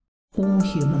All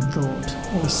human thought,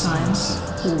 all science,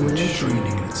 all religion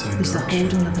is the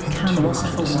holding of a candle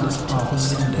for light of the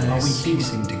Are we universe.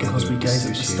 piecing together because we gaze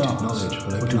at the stars,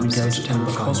 or do we gaze at them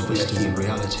because we are here?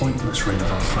 Pointless ring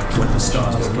of our fragments. When the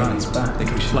stars were right back, they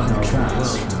could fly our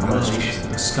tracks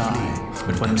from the sky.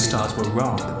 But when the stars were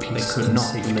wrong, they could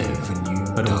not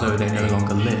live. But although they no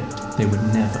longer lived, they would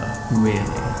never really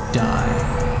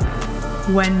die.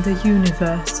 When the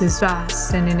universe is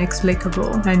vast and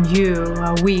inexplicable, and you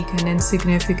are weak and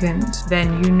insignificant,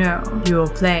 then you know you're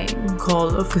playing Call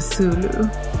of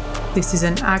Cthulhu. This is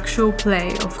an actual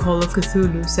play of Call of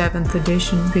Cthulhu 7th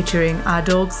edition featuring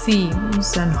adult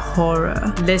themes and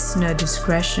horror. Listener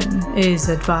discretion is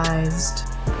advised.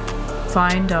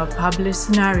 Find our published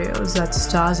scenarios at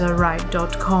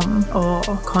starsareright.com or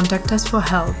contact us for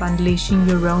help unleashing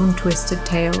your own twisted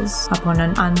tales upon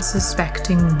an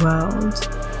unsuspecting world.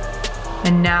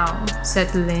 And now,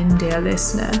 settle in, dear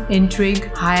listener.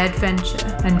 Intrigue, high adventure,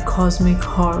 and cosmic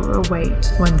horror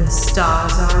await when the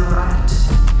stars are right.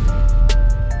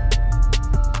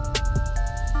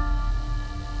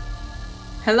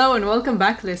 Hello and welcome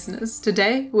back, listeners.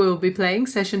 Today we will be playing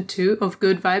Session 2 of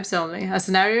Good Vibes Only, a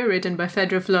scenario written by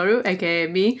Fedra Floru, aka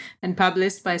me, and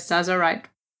published by Stars Are Right.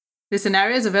 This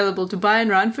scenario is available to buy and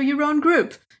run for your own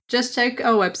group. Just check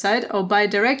our website or buy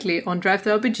directly on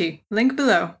DriveThruRPG, link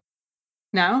below.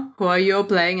 Now, who are you all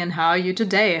playing and how are you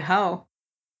today, Hal?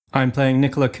 I'm playing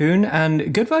Nicola Kuhn,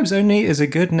 and Good Vibes Only is a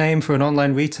good name for an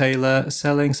online retailer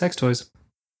selling sex toys.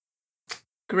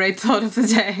 Great thought of the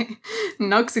day.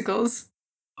 Noxicals.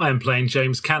 I am playing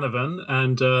James Canavan,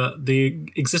 and the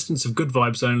existence of Good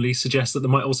Vibes Only suggests that there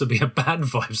might also be a Bad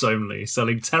Vibes Only,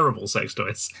 selling terrible sex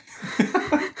toys.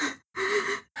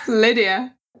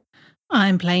 Lydia.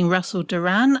 I'm playing Russell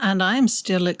Duran, and I am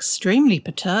still extremely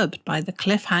perturbed by the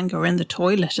cliffhanger in the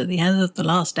toilet at the end of the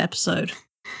last episode.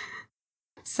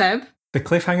 Seb. The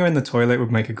cliffhanger in the toilet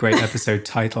would make a great episode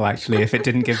title, actually, if it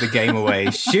didn't give the game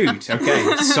away. Shoot!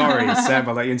 Okay, sorry, Seb,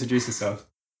 I'll let you introduce yourself.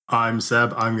 I'm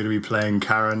Seb, I'm going to be playing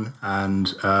Karen,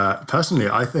 and personally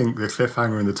I think the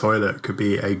cliffhanger in the toilet could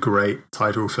be a great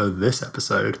title for this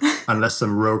episode, unless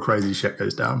some real crazy shit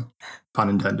goes down. Pun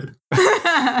intended.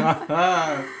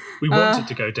 We want it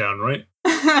to go down, right?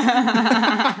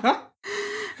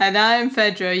 And I'm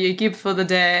Fedra, your keeper for the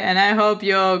day, and I hope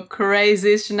your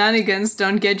crazy shenanigans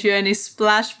don't get you any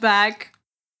splashback.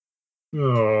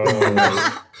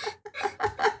 Oh.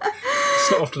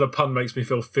 It's not often a pun makes me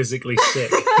feel physically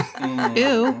sick.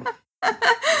 Ew.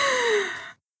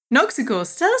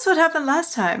 Noxicals, tell us what happened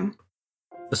last time.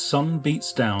 The sun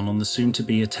beats down on the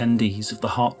soon-to-be attendees of the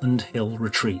Heartland Hill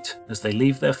Retreat as they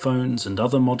leave their phones and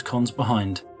other modcons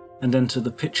behind and enter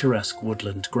the picturesque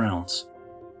woodland grounds.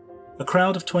 A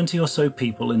crowd of 20 or so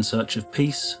people in search of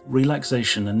peace,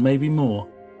 relaxation and maybe more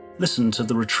listen to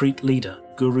the retreat leader,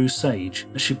 Guru Sage,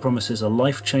 as she promises a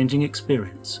life-changing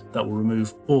experience that will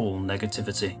remove all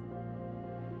negativity.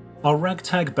 Our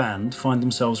ragtag band find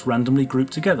themselves randomly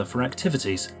grouped together for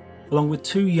activities, along with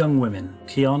two young women,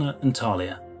 Kiana and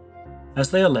Talia.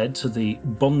 As they are led to the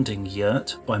Bonding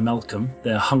Yurt by Malcolm,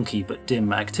 their hunky but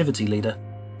dim activity leader,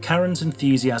 Karen's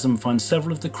enthusiasm finds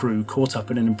several of the crew caught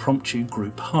up in an impromptu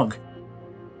group hug.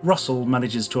 Russell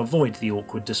manages to avoid the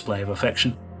awkward display of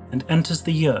affection and enters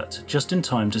the yurt just in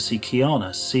time to see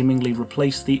Kiana seemingly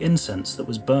replace the incense that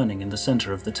was burning in the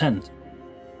centre of the tent.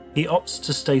 He opts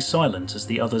to stay silent as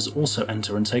the others also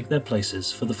enter and take their places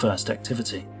for the first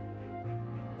activity.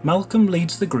 Malcolm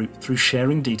leads the group through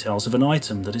sharing details of an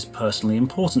item that is personally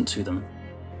important to them.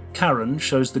 Karen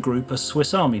shows the group a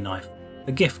Swiss Army knife,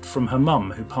 a gift from her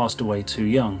mum who passed away too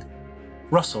young.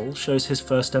 Russell shows his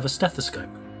first ever stethoscope,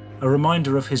 a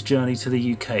reminder of his journey to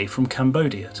the UK from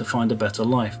Cambodia to find a better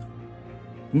life.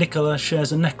 Nicola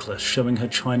shares a necklace showing her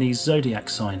Chinese zodiac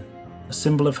sign, a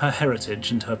symbol of her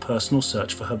heritage and her personal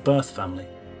search for her birth family.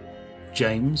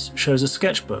 James shows a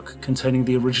sketchbook containing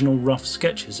the original rough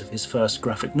sketches of his first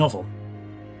graphic novel.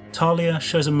 Talia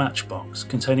shows a matchbox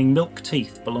containing milk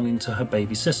teeth belonging to her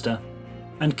baby sister,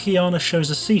 and Kiana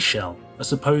shows a seashell, a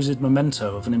supposed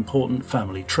memento of an important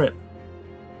family trip.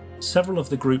 Several of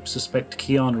the group suspect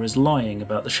Kiana is lying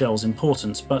about the shell's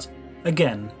importance, but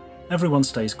again, everyone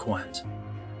stays quiet.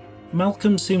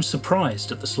 Malcolm seems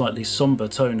surprised at the slightly sombre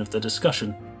tone of the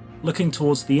discussion, looking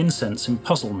towards the incense in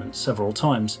puzzlement several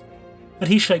times, but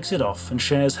he shakes it off and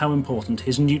shares how important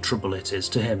his NutriBullet is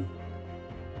to him.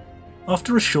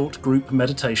 After a short group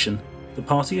meditation, the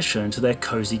party is shown to their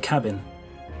cosy cabin.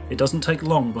 It doesn't take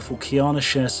long before Kiana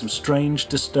shares some strange,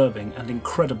 disturbing and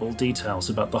incredible details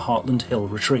about the Heartland Hill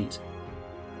retreat.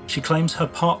 She claims her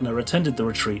partner attended the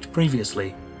retreat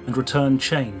previously and returned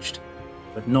changed,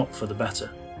 but not for the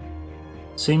better.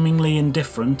 Seemingly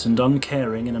indifferent and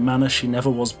uncaring in a manner she never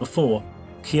was before,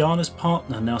 Kiana's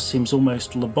partner now seems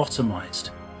almost lobotomized.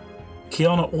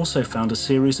 Kiana also found a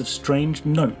series of strange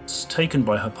notes taken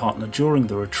by her partner during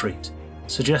the retreat,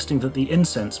 suggesting that the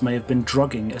incense may have been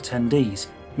drugging attendees,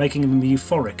 making them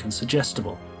euphoric and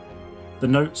suggestible. The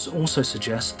notes also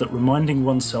suggest that reminding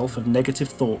oneself of negative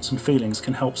thoughts and feelings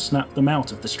can help snap them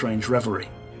out of the strange reverie.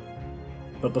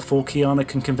 But before Kiana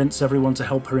can convince everyone to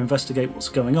help her investigate what's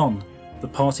going on, the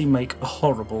party make a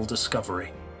horrible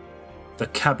discovery. The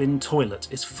cabin toilet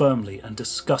is firmly and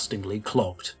disgustingly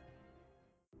clogged.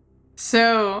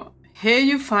 So, here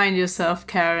you find yourself,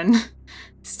 Karen,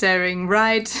 staring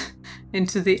right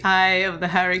into the eye of the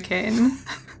hurricane.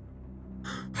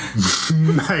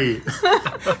 Mate.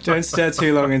 Don't stare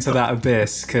too long into that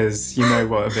abyss, because you know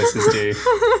what abysses do.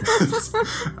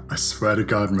 I swear to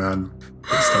God, man.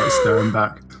 It starts staring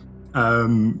back.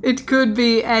 It could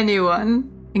be anyone,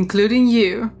 including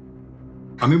you.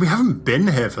 I mean, we haven't been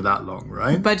here for that long,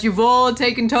 right? But you've all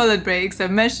taken toilet breaks.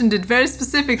 I've mentioned it very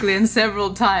specifically and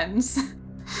several times.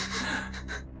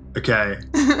 Okay.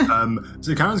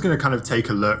 So Karen's going to kind of take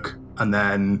a look and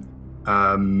then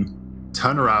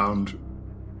turn around,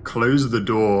 close the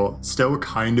door, still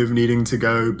kind of needing to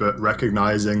go, but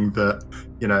recognizing that,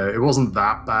 you know, it wasn't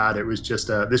that bad. It was just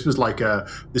this was like a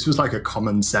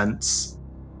common sense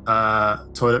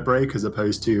toilet break as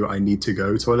opposed to I need to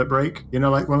go toilet break. You know,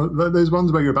 like one of those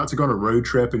ones where you're about to go on a road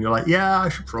trip and you're like, yeah, I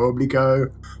should probably go.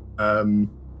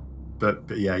 But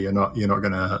yeah, you're not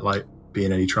gonna like be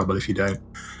in any trouble if you don't.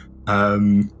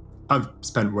 I've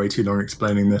spent way too long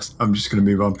explaining this. I'm just going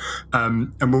to move on.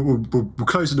 And we'll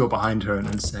close the door behind her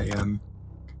and say,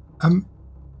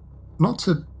 not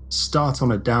to start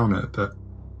on a downer, but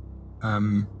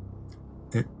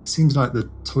it seems like the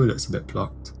toilet's a bit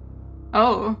blocked.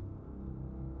 Oh.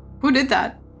 Who did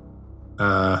that?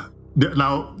 Now,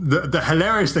 the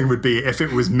hilarious thing would be if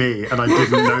it was me and I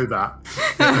didn't know that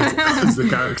as the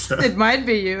character. It might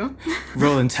be you.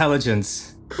 Roll intelligence.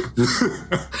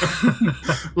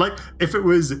 Like if it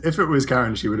was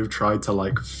Karen, she would have tried to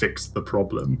like fix the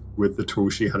problem with the tool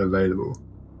she had available.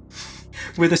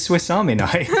 With a Swiss Army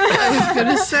knife. I was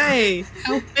gonna say,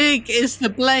 how big is the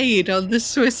blade on the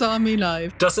Swiss Army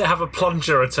knife? Does it have a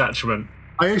plunger attachment?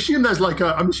 I'm assuming there's like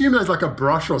a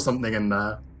brush or something in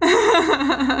there.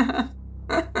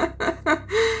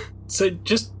 So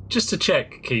just to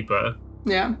check, Keeper.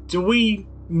 Yeah. Do we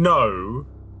know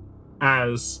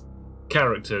as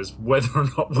characters whether or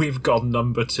not we've gone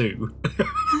number 2?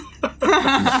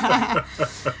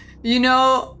 You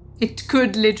know, it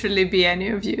could literally be any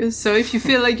of you. So if you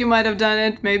feel like you might have done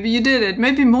it, maybe you did it.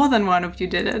 Maybe more than one of you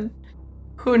did it.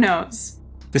 Who knows?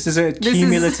 This is a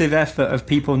cumulative effort of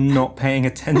people not paying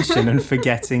attention and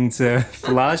forgetting to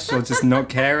flush or just not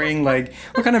caring. Like,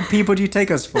 what kind of people do you take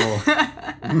us for?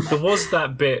 There was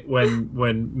that bit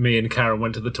when me and Karen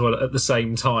went to the toilet at the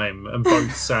same time and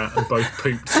both sat and both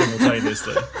pooped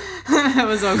simultaneously. That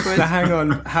was awkward. But hang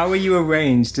on, how are you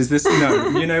arranged? Is this...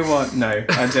 No, you know what? No,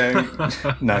 I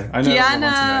don't... No, I know.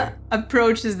 Kiana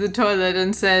approaches the toilet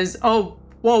and says, "Oh,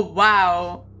 whoa,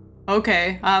 wow.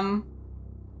 Okay,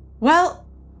 well...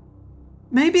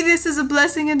 maybe this is a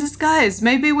blessing in disguise.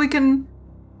 Maybe we can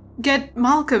get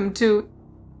Malcolm to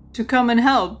come and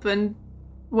help. And,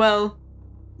 well...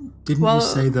 Didn't you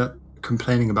say that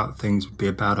complaining about things would be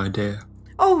a bad idea?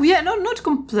 Oh, yeah, not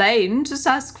complain. Just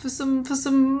ask for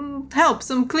some help,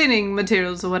 some cleaning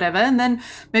materials or whatever. And then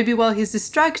maybe while he's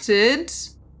distracted,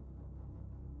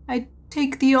 I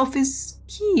take the office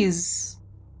keys.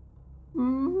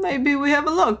 Maybe we have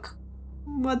a look.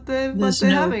 What they're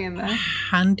having in there.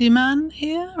 Handyman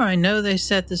here? I know they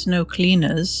said there's no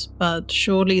cleaners, but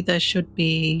surely there should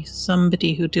be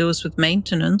somebody who deals with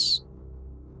maintenance.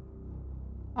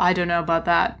 I don't know about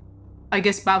that. I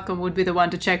guess Malcolm would be the one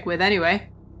to check with anyway.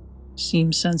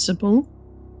 Seems sensible.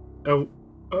 Oh,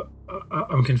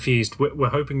 I'm confused. We're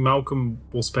hoping Malcolm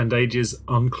will spend ages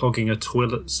unclogging a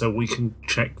toilet so we can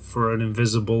check for an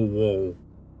invisible wall.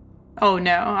 Oh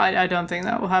no, I don't think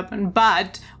that will happen.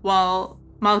 But while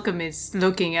Malcolm is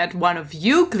looking at one of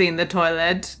you clean the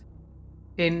toilet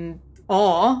in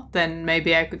awe, then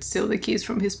maybe I could steal the keys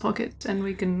from his pocket and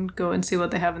we can go and see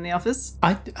what they have in the office.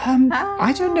 I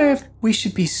don't know if we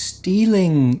should be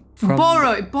stealing from...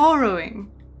 Borrowing.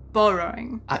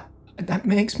 That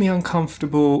makes me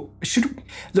uncomfortable.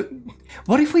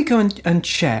 What if we go and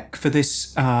check for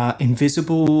this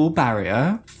invisible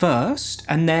barrier first,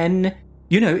 and then...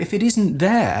 you know, if it isn't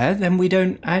there, then we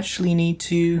don't actually need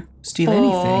to steal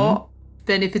anything.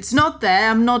 Then if it's not there,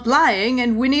 I'm not lying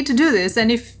and we need to do this.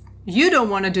 And if you don't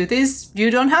want to do this,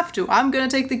 you don't have to. I'm going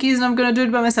to take the keys and I'm going to do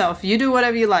it by myself. You do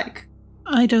whatever you like.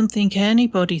 I don't think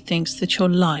anybody thinks that you're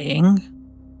lying.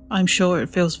 I'm sure it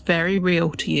feels very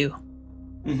real to you.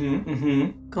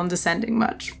 Condescending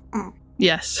much.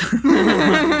 Yes.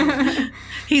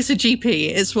 He's a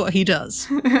GP. It's what he does.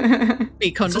 Be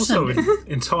It's condescending. also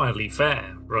entirely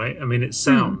fair, right? I mean, it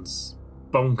sounds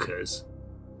bonkers.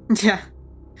 Yeah.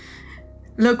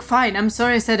 Look, fine. I'm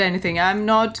sorry I said anything. I'm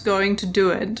not going to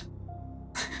do it.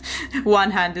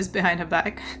 One hand is behind her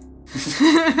back.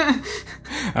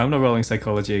 I'm not rolling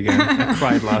psychology again. I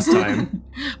cried last time.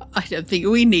 I don't think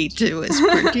we need to. It's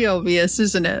pretty obvious,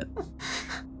 isn't it?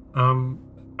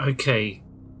 Okay.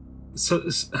 So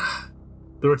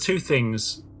there are two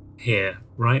things here,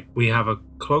 right? We have a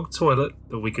clogged toilet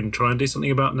that we can try and do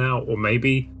something about now, or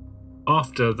maybe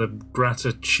after the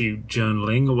gratitude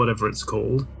journaling or whatever it's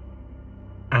called.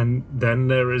 And then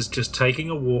there is just taking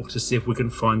a walk to see if we can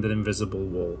find an invisible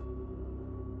wall.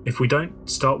 If we don't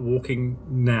start walking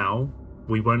now,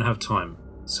 we won't have time.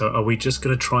 So are we just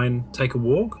going to try and take a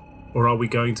walk? Or are we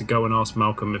going to go and ask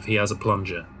Malcolm if he has a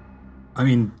plunger? I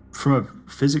mean, from a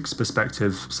physics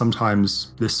perspective,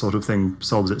 sometimes this sort of thing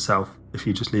solves itself if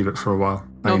you just leave it for a while.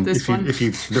 I mean, if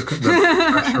you look at the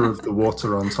pressure of the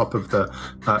water on top of the,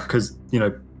 because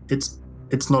it's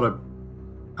not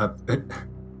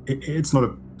it's not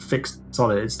a fixed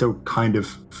solid. It's still kind of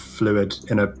fluid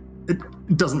in a. It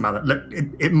doesn't matter. Look,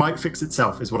 it might fix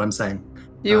itself, is what I'm saying.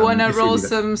 You want to if we roll leave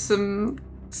it. some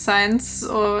science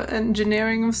or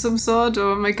engineering of some sort,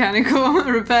 or mechanical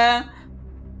repair?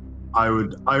 I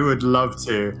would love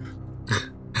to.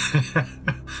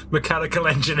 Mechanical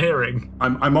engineering.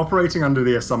 I'm operating under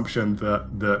the assumption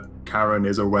that Karen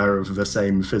is aware of the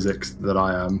same physics that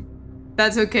I am.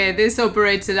 That's okay. This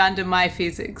operated under my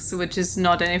physics, which is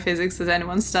not any physics that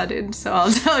anyone studied. So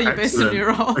I'll tell you based on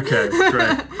your roll. Okay,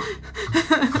 great.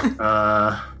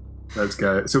 Let's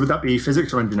go. So would that be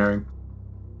physics or engineering?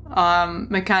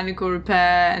 Mechanical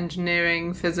repair,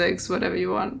 engineering, physics, whatever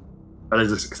you want. That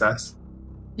is a success.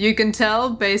 You can tell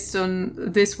based on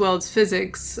this world's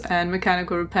physics and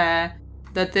mechanical repair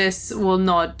that this will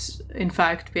not, in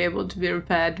fact, be able to be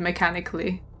repaired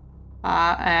mechanically.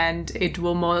 And it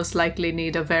will most likely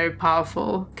need a very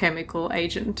powerful chemical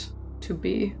agent to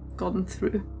be gotten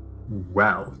through.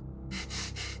 Well,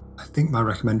 I think my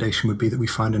recommendation would be that we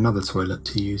find another toilet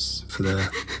to use for the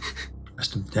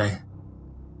rest of the day.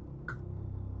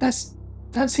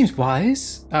 That seems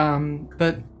wise.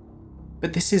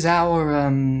 But this is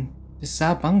our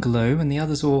bungalow, and the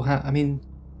others all have. I mean,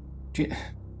 do you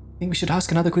think we should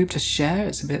ask another group to share?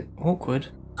 It's a bit awkward.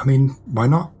 I mean, why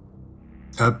not?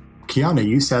 Kiana,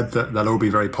 you said that they'll all be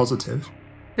very positive.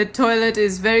 The toilet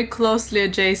is very closely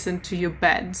adjacent to your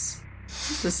beds.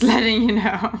 Just letting you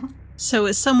know. So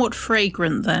it's somewhat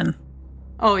fragrant then.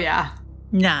 Oh yeah.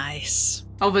 Nice.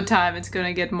 Over time, it's going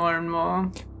to get more and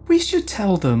more. We should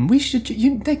tell them.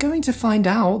 They're going to find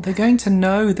out. They're going to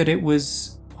know that it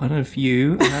was one of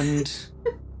you, and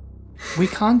we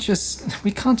can't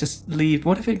just leave.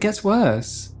 What if it gets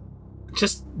worse?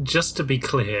 Just to be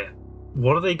clear,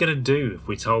 what are they going to do if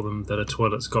we tell them that a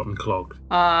toilet's gotten clogged?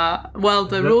 Well,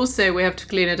 the rules say we have to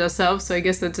clean it ourselves, so I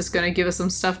guess they're just going to give us some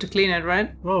stuff to clean it,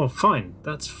 right? Well, fine.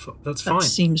 That's fine. That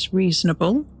seems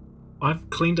reasonable. I've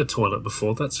cleaned a toilet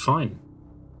before. That's fine.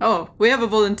 Oh, we have a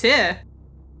volunteer.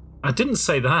 I didn't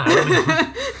say that.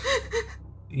 I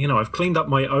mean, I've cleaned up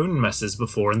my own messes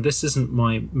before, and this isn't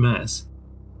my mess.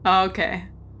 Oh, okay.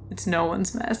 It's no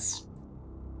one's mess.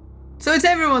 So it's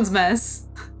everyone's mess.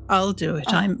 I'll do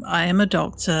it. I am a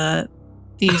doctor.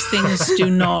 These things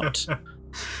do not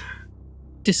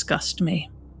disgust me.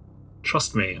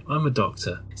 Trust me, I'm a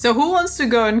doctor. So who wants to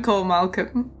go and call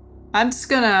Malcolm? I'm just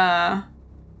gonna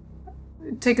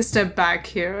take a step back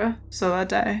here so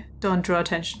that I don't draw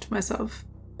attention to myself.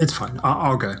 It's fine.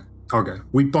 I'll go.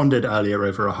 We bonded earlier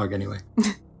over a hug anyway.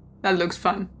 That looks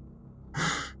fun.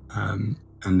 Karen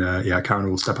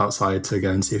will step outside to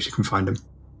go and see if she can find him.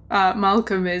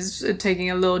 Malcolm is taking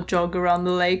a little jog around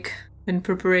the lake in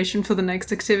preparation for the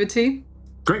next activity.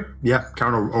 Great. Yeah,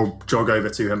 Karen will jog over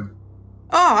to him.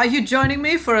 Oh, are you joining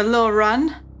me for a little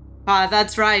run?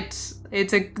 That's right.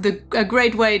 It's a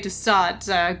great way to start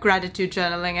gratitude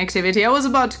journaling activity. I was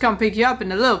about to come pick you up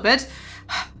in a little bit.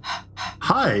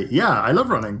 Hi. Yeah, I love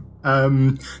running.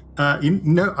 I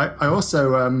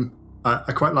also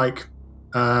I quite like.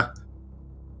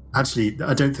 Actually,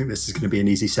 I don't think this is going to be an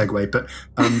easy segue, but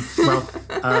I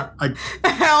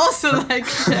also like.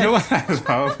 You know what I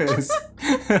love is.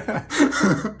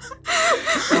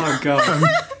 Oh god.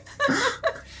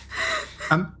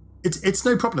 It's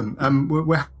no problem.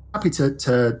 We're happy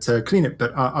to clean it,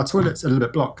 but our toilet's a little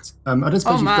bit blocked. I don't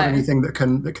suppose you've got anything that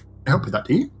can help with that,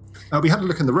 do you? We had a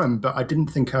look in the room, but I didn't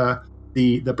think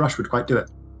the brush would quite do it.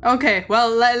 Okay, well,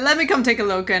 let me come take a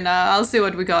look and I'll see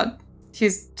what we got.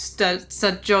 He's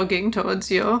start jogging towards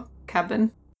your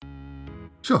cabin.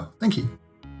 Sure, thank you.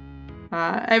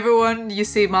 Everyone, you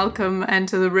see Malcolm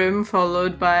enter the room,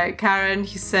 followed by Karen.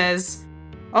 He says,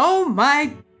 "Oh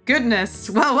my goodness!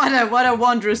 Well, what a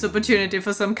wondrous opportunity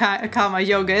for some karma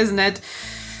yoga, isn't it?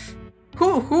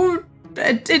 Who?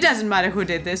 It doesn't matter who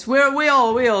did this. We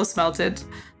all smelt it.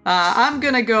 I'm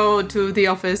gonna go to the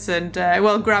office and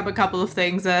grab a couple of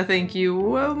things that I think you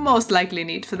will most likely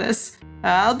need for this.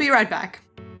 I'll be right back."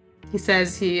 He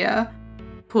says he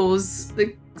pulls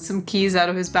some keys out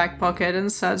of his back pocket and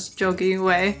starts jogging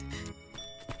away.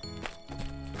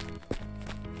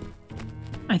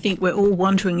 I think we're all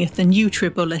wondering if the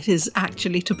NutriBullet is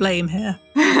actually to blame here.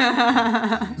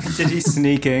 Did he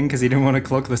sneak in because he didn't want to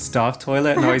clog the staff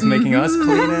toilet? Now he's making us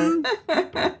clean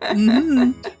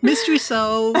it? Mystery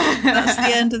solved. That's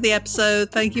the end of the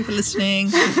episode. Thank you for listening.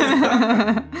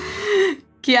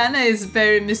 Kiana is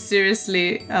very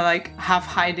mysteriously half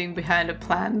hiding behind a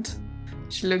plant.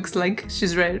 She looks like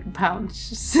she's ready to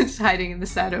pounce. She's hiding in the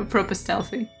shadow, proper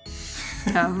stealthy.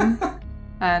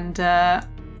 And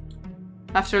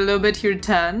after a little bit, he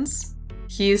returns.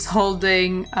 He's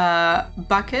holding a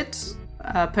bucket,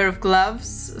 a pair of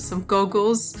gloves, some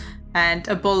goggles, and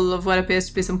a bottle of what appears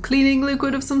to be some cleaning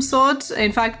liquid of some sort.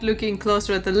 In fact, looking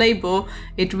closer at the label,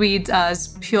 it reads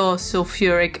as pure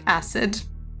sulfuric acid.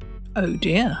 Oh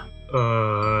dear.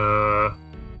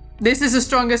 This is the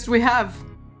strongest we have.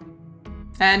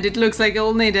 And it looks like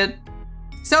you'll need it.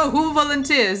 So, who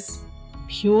volunteers?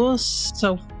 Pure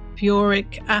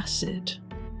sulfuric acid.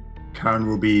 Karen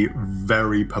will be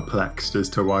very perplexed as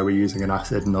to why we're using an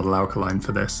acid and not an alkaline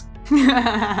for this.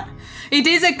 It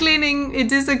is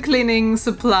a cleaning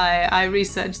supply. I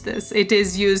researched this. It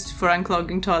is used for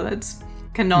unclogging toilets.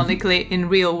 Canonically in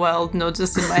real world, not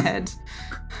just in my head.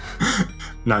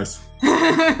 Nice.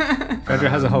 Fedra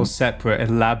has a whole separate,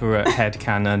 elaborate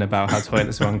headcanon about how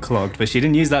toilets are unclogged, but she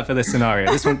didn't use that for this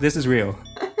scenario. This is real.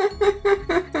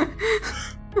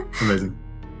 Amazing.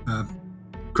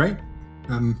 Great.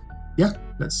 Yeah,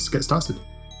 let's get started.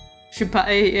 He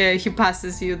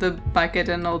passes you the bucket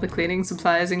and all the cleaning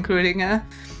supplies, including an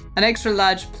extra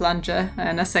large plunger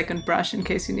and a second brush in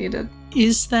case you need it.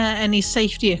 Is there any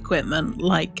safety equipment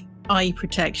like eye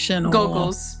protection or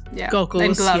goggles? Yeah, goggles.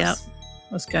 And gloves. Yeah,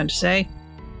 I was going to say,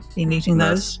 be needing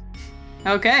those.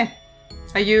 Okay,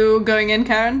 are you going in,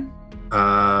 Karen?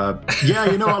 Yeah,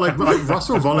 you know what? Like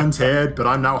Russell volunteered, but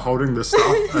I'm now holding the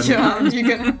stuff. And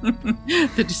You're gonna.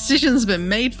 The decision's been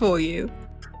made for you.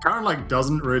 Karen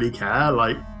doesn't really care.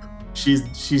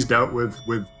 She's dealt with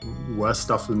worse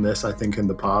stuff than this, I think, in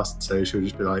the past. So she'll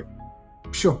just be like,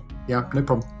 sure, yeah, no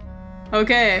problem.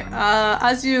 Okay,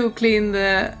 as you clean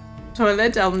the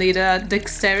toilet, I'll need a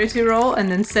dexterity roll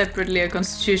and then separately a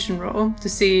constitution roll to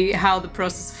see how the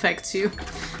process affects you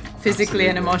physically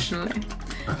and emotionally.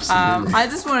 Absolutely. I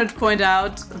just wanted to point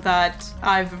out that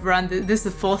I've run this is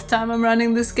the fourth time I'm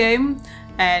running this game,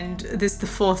 and this is the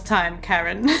fourth time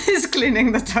Karen is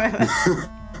cleaning the toilet.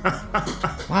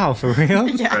 Wow, for real?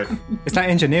 Yeah. Right. It's that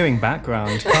engineering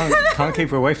background. Can't keep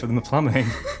her away from the plumbing.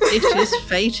 It is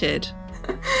fated.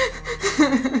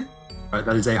 Right,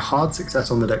 that is a hard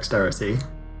success on the dexterity.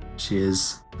 She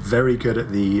is very good at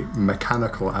the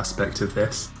mechanical aspect of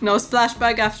this. No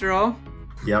splashback after all.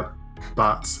 Yep.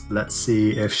 But let's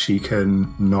see if she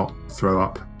can not throw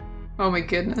up. Oh my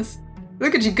goodness.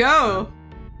 Look at you go!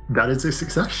 That is a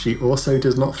success. She also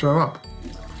does not throw up.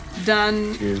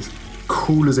 Done. She is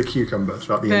cool as a cucumber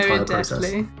throughout the Very entire process.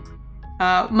 deftly.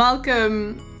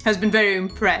 Malcolm has been very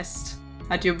impressed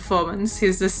at your performance.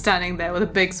 He's just standing there with a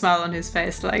big smile on his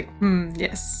face, like,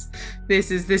 yes,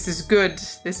 this is good.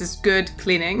 This is good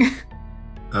cleaning.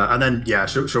 And then, yeah,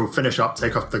 she'll finish up,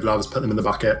 take off the gloves, put them in the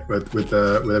bucket with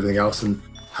everything else, and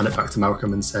hand it back to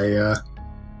Malcolm and say,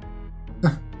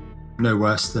 no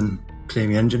worse than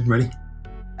cleaning the engine, really.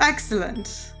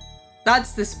 Excellent.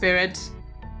 That's the spirit.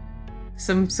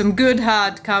 Some good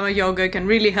hard karma yoga can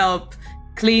really help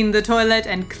clean the toilet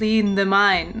and clean the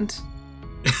mind.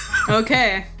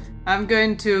 Okay, I'm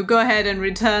going to go ahead and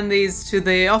return these to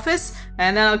the office,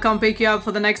 and then I'll come pick you up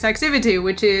for the next activity,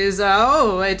 which is,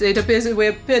 it appears we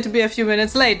appear to be a few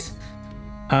minutes late.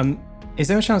 Is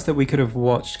there a chance that we could have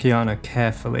watched Kiana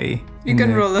carefully? You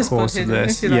can roll a spot course of hidden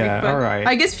this? if you like. Yeah, but all right.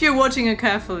 I guess if you're watching her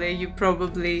carefully, you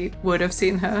probably would have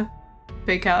seen her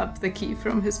pick up the key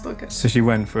from his pocket. So she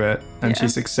went for it, and she Yeah.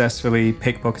 successfully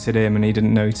pickpocketed him, and he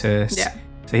didn't notice. Yeah.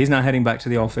 So he's now heading back to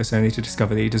the office only to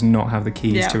discover that he does not have the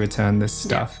keys Yeah. to return this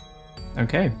stuff.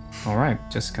 Okay, all right.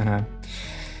 Just gonna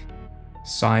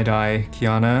side-eye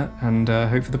Kiana and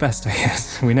hope for the best, I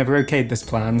guess. We never okayed this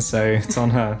plan, so it's on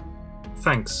her.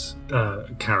 Thanks,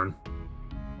 Karen.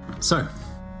 So,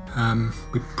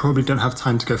 we probably don't have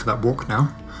time to go for that walk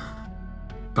now,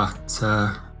 but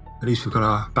at least we've got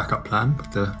our backup plan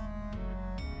with the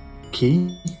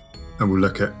key, and we'll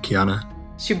look at Kiana.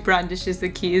 She brandishes the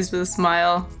keys with a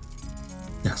smile.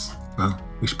 Yes, well,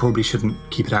 we probably shouldn't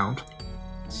keep it out.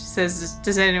 She says,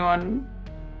 does anyone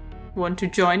want to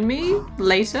join me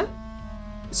later?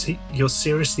 See, you're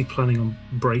seriously planning on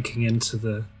breaking into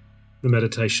the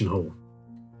meditation hall?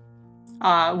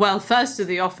 Well, first to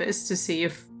the office to see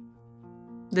if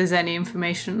there's any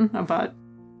information about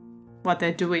what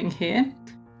they're doing here,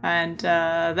 and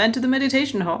then to the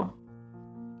meditation hall.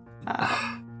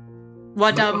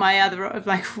 What's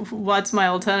my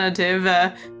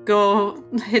alternative? Go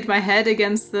hit my head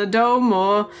against the dome,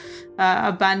 or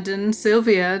abandon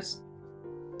Sylvia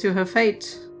to her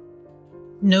fate?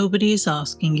 Nobody's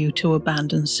asking you to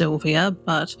abandon Sylvia,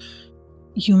 but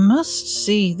you must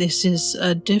see this is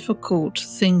a difficult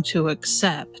thing to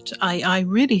accept. I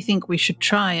really think we should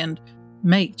try and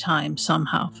make time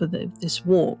somehow for this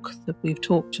walk that we've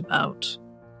talked about.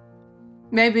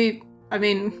 Maybe,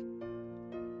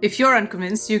 if you're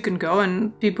unconvinced, you can go,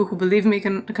 and people who believe me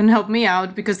can help me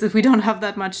out, because we don't have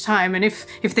that much time. And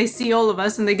if they see all of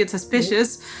us and they get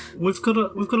suspicious, we've got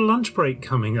a lunch break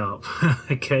coming up.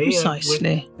 Okay,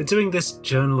 precisely. We're doing this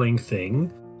journaling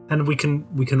thing, and we can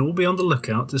all be on the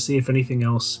lookout to see if anything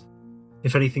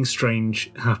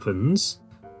strange happens.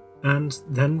 And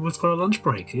then we've got a lunch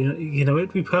break. You know,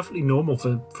 it'd be perfectly normal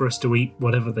for us to eat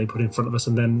whatever they put in front of us,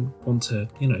 and then want to,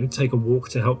 take a walk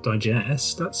to help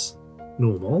digest. That's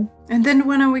normal. And then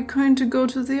when are we going to go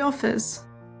to the office?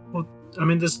 Well,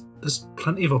 there's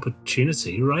plenty of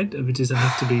opportunity, right? Does it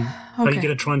have to be... Okay. Are you going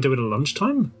to try and do it at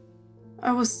lunchtime?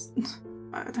 I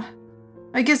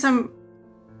guess I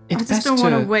just don't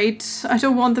want to wait. I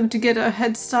don't want them to get a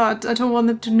head start. I don't want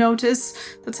them to notice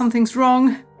that something's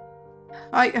wrong.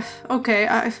 I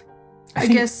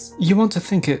guess... You want to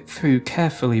think it through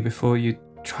carefully before you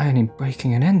try any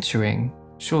breaking and entering,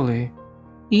 surely.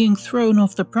 Being thrown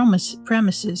off the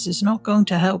premises is not going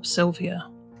to help Sylvia.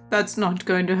 That's not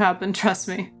going to happen, trust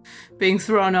me. Being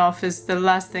thrown off is the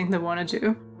last thing they want to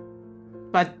do.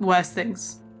 But worse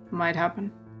things might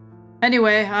happen.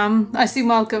 Anyway, I see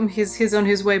Malcolm. He's on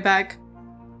his way back.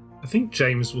 I think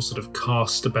James will sort of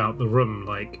cast about the room,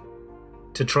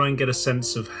 to try and get a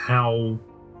sense of how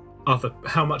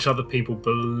much other people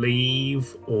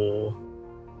believe or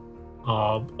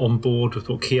are on board with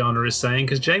what Kiana is saying,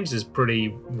 because James is pretty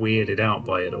weirded out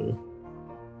by it all.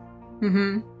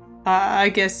 I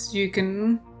guess you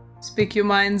can speak your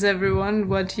minds, everyone,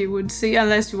 what you would see,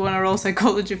 unless you want to roll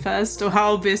psychology first, or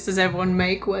how obvious does everyone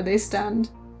make where they stand?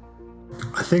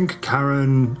 I think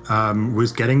Karen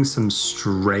was getting some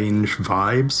strange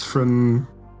vibes from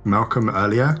Malcolm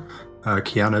earlier.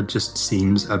 Kiana just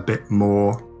seems a bit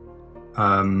more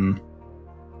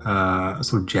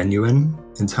sort of genuine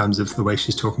in terms of the way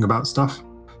she's talking about stuff.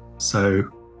 So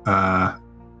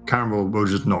Karen will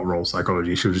just not roll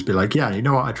psychology. She'll just be like, yeah, you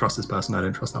know what? I trust this person. I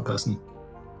don't trust that person.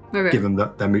 Okay. Given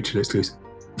that they're mutually exclusive.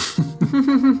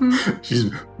 She's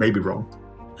maybe wrong.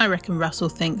 I reckon Russell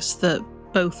thinks that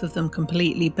both of them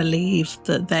completely believe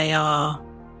that they are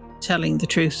telling the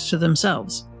truth to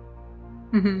themselves.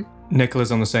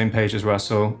 Nicola's on the same page as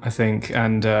Russell, I think,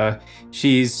 and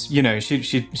she's,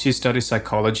 she studies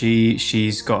psychology.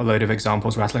 She's got a load of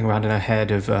examples rattling around in her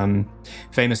head of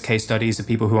famous case studies of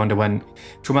people who underwent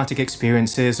traumatic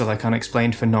experiences or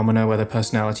unexplained phenomena where their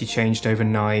personality changed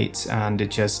overnight, and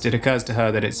it occurs to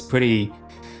her that it's pretty,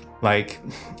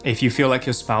 if you feel like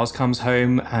your spouse comes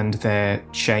home and they're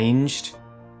changed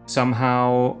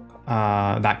somehow,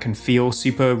 that can feel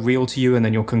super real to you, and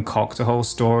then you'll concoct a whole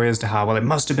story as to how, well, it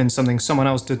must have been something someone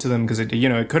else did to them, because it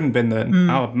couldn't have been that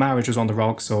our marriage was on the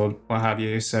rocks or what have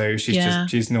you. So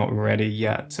she's not ready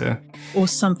yet to... Or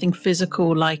something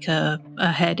physical like a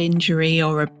head injury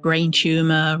or a brain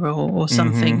tumor or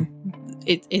something.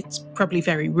 It's probably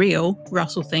very real,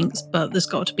 Russell thinks, but there's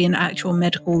got to be an actual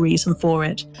medical reason for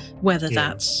it, whether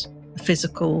that's a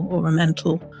physical or a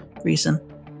mental reason.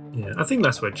 Yeah, I think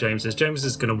that's where James is. James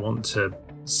is going to want to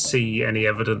see any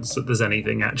evidence that there's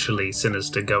anything actually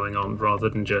sinister going on, rather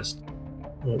than just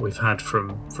what we've had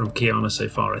from Kiana so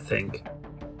far, I think.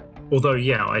 Although,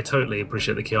 yeah, I totally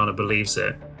appreciate that Kiana believes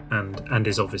it and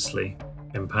is obviously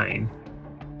in pain.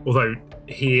 Although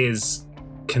he is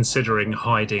considering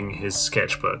hiding his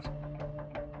sketchbook.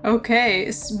 Okay,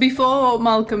 before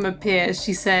Malcolm appears,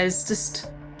 she says,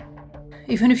 just,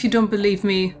 even if you don't believe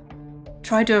me,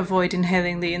 try to avoid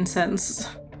inhaling the incense.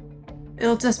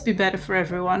 it'll just be better for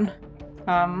everyone.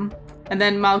 And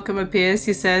then Malcolm appears.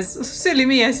 He says, silly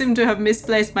me, I seem to have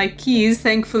misplaced my keys.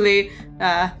 Thankfully,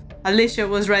 Alicia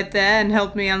was right there and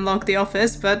helped me unlock the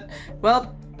office. But,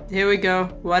 well, here we go.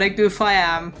 What a goof I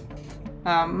am.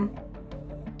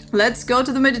 Let's go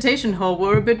to the meditation hall.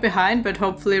 We're a bit behind, but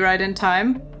hopefully right in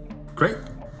time. Great.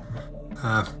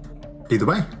 Either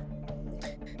way.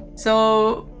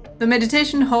 So, the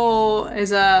meditation hall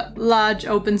is a large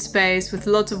open space with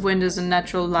lots of windows and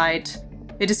natural light.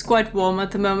 It is quite warm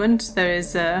at the moment.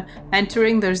 There's a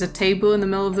table in the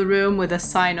middle of the room with a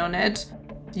sign on it.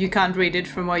 You can't read it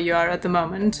from where you are at the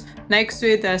moment. Next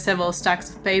to it, there are several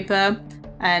stacks of paper,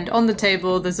 and on the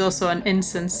table, there's also an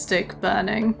incense stick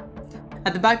burning.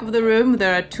 At the back of the room,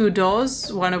 there are 2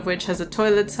 doors, one of which has a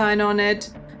toilet sign on it,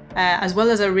 as well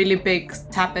as a really big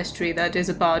tapestry that is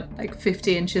about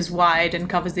 50 inches wide and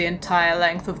covers the entire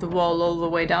length of the wall all the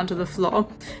way down to the floor.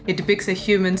 It depicts a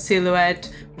human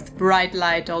silhouette with bright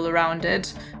light all around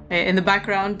it. In the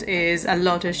background is a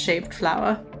lotus-shaped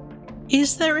flower.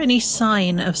 Is there any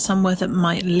sign of somewhere that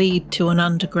might lead to an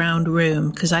underground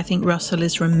room? Because I think Russell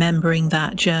is remembering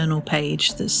that journal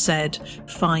page that said,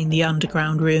 find the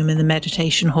underground room in the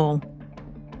meditation hall.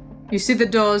 You see the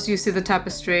doors, you see the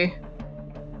tapestry.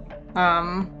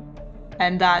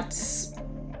 And that's...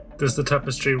 Does the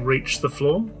tapestry reach the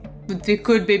floor? It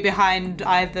could be behind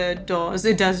either doors.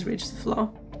 It does reach the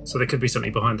floor. So there could be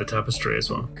something behind the tapestry as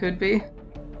well. Could be.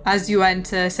 As you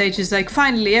enter, Sage is like,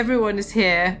 finally, everyone is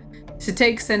here. She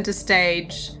takes center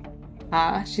stage.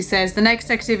 She says, the next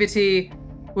activity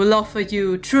will offer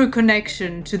you true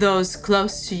connection to those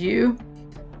close to you.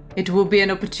 It will be an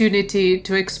opportunity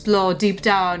to explore deep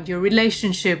down your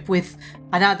relationship with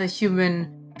another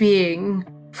human being.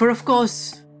 For of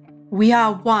course, we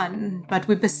are one, but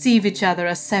we perceive each other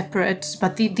as separate.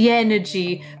 But the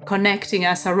energy connecting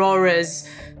us, auroras,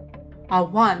 are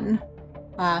one.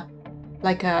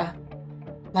 Like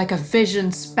a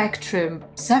vision spectrum,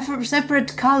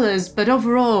 separate colors, but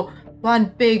overall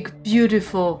one big,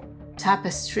 beautiful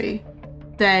tapestry.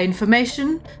 The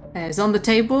information is on the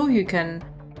table. You can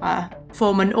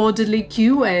form an orderly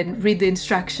queue and read the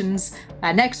instructions.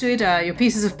 Next to it are your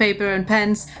pieces of paper and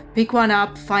pens. Pick one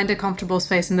up, find a comfortable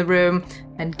space in the room,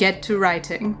 and get to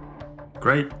writing.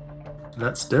 Great.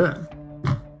 Let's do it.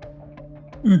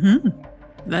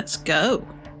 Let's go.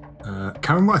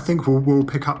 Karen, I think we'll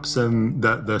pick up some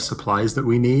the supplies that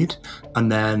we need,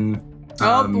 and then.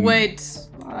 Wait!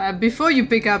 Before you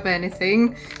pick up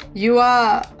anything, you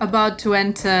are about to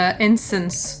enter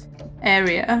incense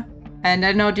area, and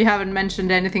I know you haven't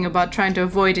mentioned anything about trying to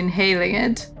avoid inhaling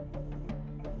it.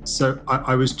 So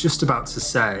I was just about to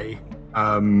say,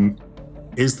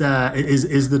 is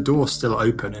the door still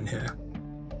open in here?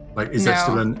 Is there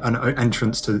still an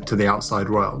entrance to the outside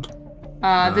world?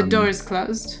 The door is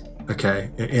closed. Okay,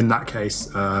 in that case,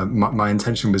 my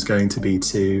intention was going to be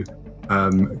to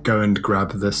go and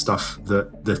grab the stuff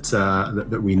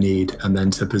that we need, and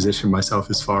then to position myself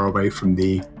as far away from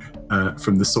the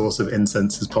source of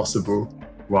incense as possible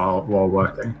while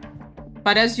working.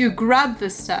 But as you grab the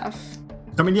stuff,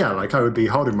 I mean, yeah, I would be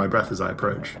holding my breath as I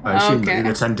approach. I assume that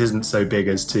the tent isn't so big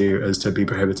as to be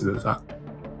prohibited of that.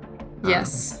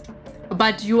 Yes,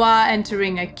 but you are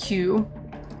entering a queue.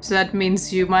 So that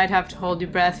means you might have to hold your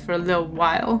breath for a little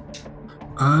while.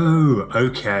 Oh,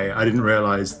 okay. I didn't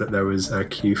realize that there was a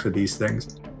queue for these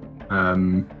things.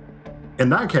 In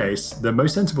that case, the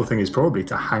most sensible thing is probably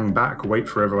to hang back, wait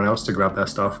for everyone else to grab their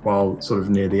stuff while sort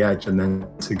of near the edge, and then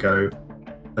to go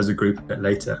as a group a bit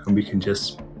later, and we can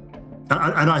just...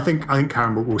 And I think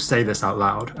Karen will say this out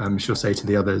loud. She'll say to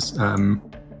the others,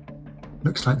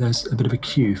 looks like there's a bit of a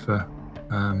queue for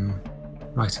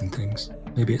writing things.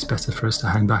 Maybe it's better for us to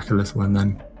hang back a little, and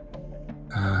then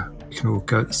we can all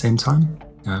go at the same time,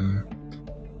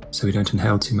 so we don't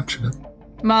inhale too much of it.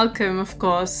 Malcolm, of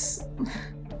course,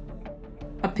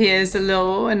 appears in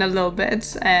a little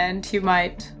bit, and he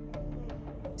might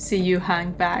see you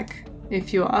hang back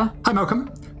if you are. Hi,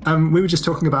 Malcolm. We were just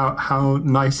talking about how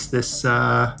nice this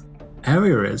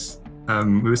area is.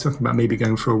 We were talking about maybe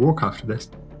going for a walk after this.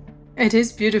 It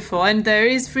is beautiful, and there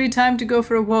is free time to go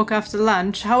for a walk after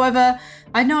lunch. However,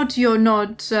 I note you're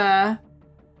not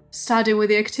starting with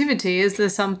the activity. Is there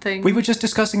something? We were just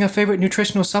discussing our favorite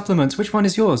nutritional supplements. Which one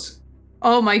is yours?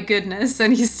 Oh my goodness,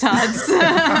 and he starts.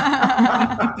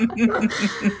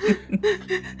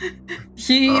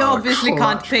 He obviously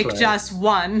can't pick just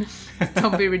one.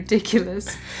 Don't be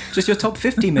ridiculous. Just your top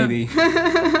 50, maybe.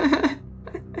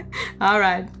 All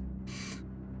right.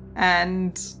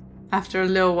 And after a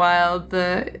little while,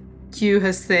 the queue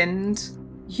has thinned.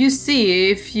 You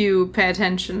see, if you pay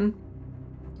attention,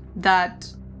 that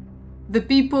the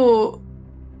people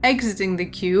exiting the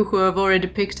queue who have already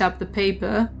picked up the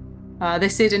paper, they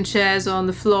sit in chairs on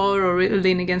the floor or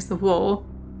lean against the wall,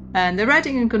 and they're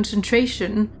writing in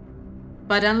concentration,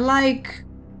 but unlike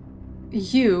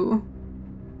you,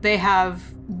 they have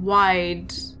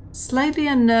wide, slightly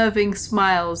unnerving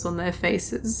smiles on their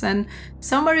faces, and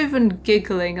some are even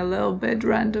giggling a little bit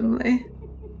randomly.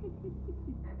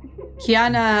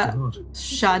 Kiana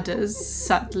shudders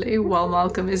subtly while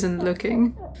Malcolm isn't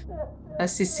looking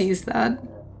as he sees that.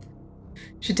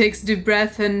 She takes a deep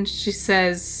breath and she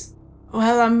says,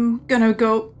 well, I'm gonna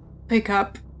go pick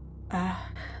up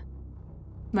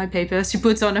my paper. She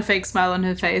puts on a fake smile on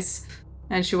her face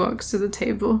and she walks to the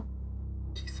table.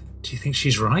 Do you think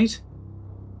she's right?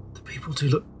 The people do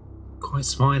look quite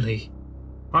smiley.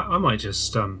 I might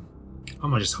just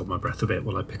hold my breath a bit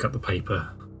while I pick up the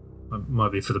paper. It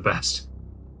might be for the best.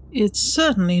 It's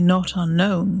certainly not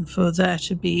unknown for there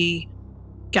to be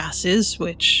gases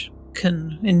which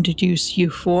can induce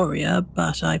euphoria,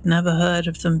 but I've never heard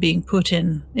of them being put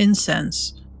in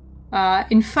incense.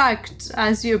 In fact,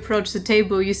 as you approach the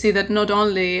table, you see that not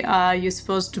only are you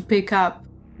supposed to pick up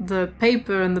the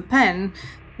paper and the pen,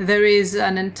 there is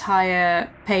an entire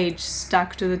page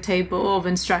stuck to the table of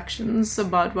instructions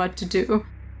about what to do.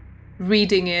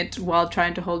 Reading it while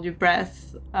trying to hold your breath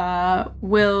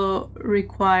will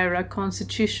require a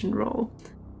constitution roll.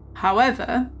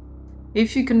 However,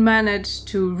 if you can manage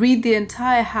to read the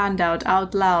entire handout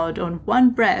out loud on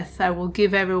one breath, I will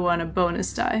give everyone a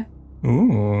bonus die.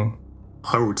 Ooh.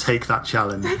 I will take that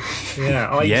challenge. Yeah,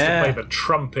 I used to play the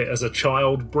trumpet as a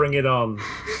child. Bring it on.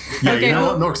 Yeah, okay, you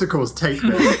know what, Noxicals, take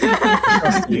this.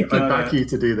 Trust me, I back you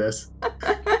to do this.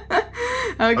 Okay.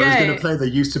 I was going to play the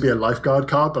used to be a lifeguard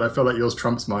card, but I feel like yours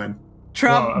trumps mine.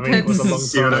 Trumpets. Well, it was a long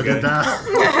See what I did there?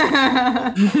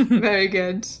 Very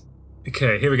good.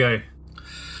 Okay, here we go.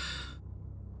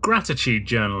 Gratitude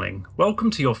journaling. Welcome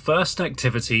to your first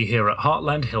activity here at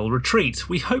Heartland Hill Retreat.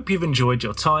 We hope you've enjoyed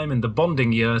your time in the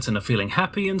bonding yurt and are feeling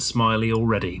happy and smiley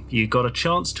already. You got a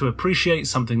chance to appreciate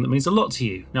something that means a lot to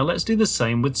you. Now let's do the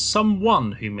same with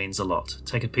someone who means a lot.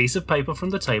 Take a piece of paper from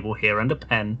the table here and a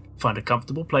pen. Find a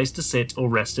comfortable place to sit or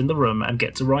rest in the room and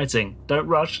get to writing. Don't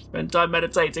rush. Spend time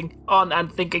meditating on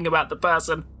and thinking about the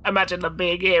person. Imagine them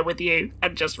being here with you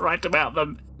and just write about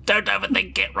them. Don't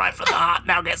overthink it, right from the heart.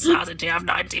 Now get started. You have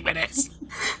 90 minutes.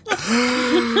 That's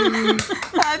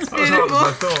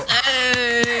beautiful.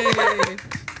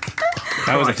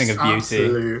 That was a thing of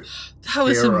beauty. That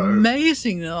was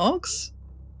amazing, Nox.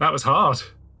 That was hard.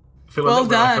 I feel a little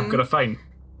bit like I'm going to faint.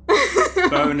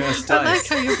 Bonus dice. I like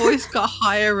how your voice got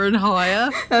higher and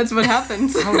higher. That's what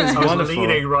happens. I was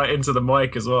leaning right into the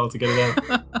mic as well to get it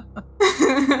out.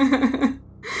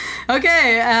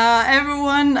 Okay,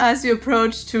 everyone, as you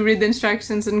approach to read the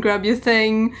instructions and grab your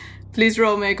thing, please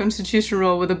roll me a constitution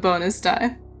roll with a bonus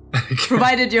die. Okay.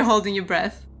 Provided you're holding your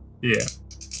breath. Yeah.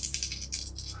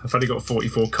 I've only got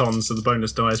 44 cons, so the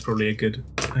bonus die is probably a good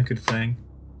thing.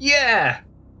 Yeah!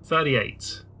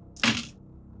 38.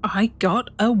 I got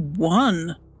a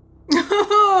 1.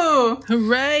 Oh!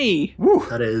 Hooray! Woo.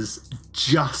 That is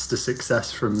just a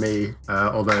success from me,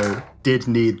 although did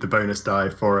need the bonus die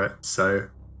for it, so...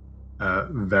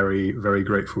 very, very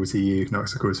grateful to you,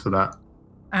 Noxicals, for that.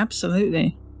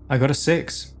 Absolutely. I got a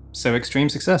 6, so extreme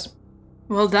success.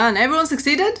 Well done. Everyone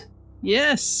succeeded?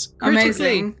 Yes.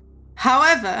 Amazing.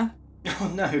 However...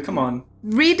 Oh no, come on.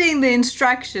 Reading the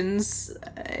instructions,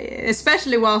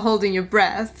 especially while holding your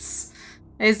breaths,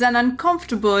 is an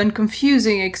uncomfortable and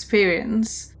confusing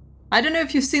experience. I don't know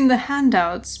if you've seen the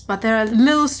handouts, but there are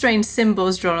little strange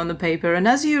symbols drawn on the paper, and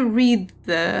as you read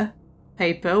the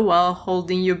paper while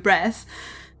holding your breath,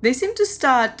 they seem to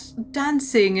start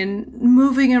dancing and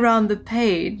moving around the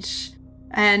page,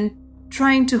 and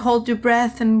trying to hold your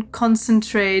breath and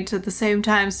concentrate at the same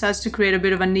time starts to create a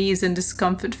bit of unease and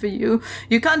discomfort for you.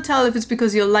 You can't tell if it's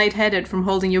because you're lightheaded from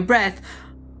holding your breath,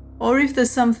 or if there's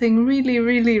something really,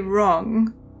 really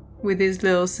wrong with these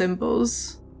little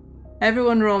symbols.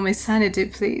 Everyone roll me sanity,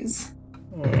 please.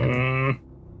 Oh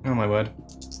my word.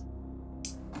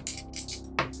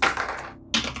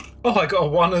 Oh, I got a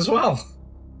 1 as well.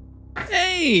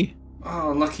 Hey!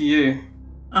 Oh, lucky you.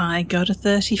 I got a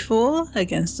 34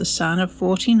 against a son of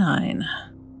 49.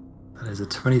 That is a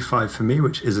 25 for me,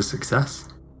 which is a success.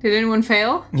 Did anyone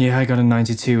fail? Yeah, I got a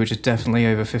 92, which is definitely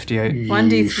over 58.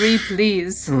 1d3,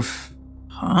 please. Oof.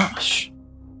 Harsh.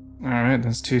 Alright,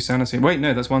 that's 2 sanity. Wait,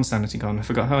 no, that's 1 sanity gone. I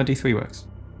forgot how a d3 works.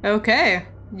 Okay,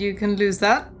 you can lose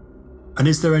that. And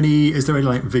is there any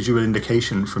like visual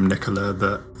indication from Nicola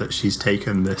that she's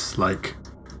taken this like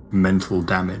mental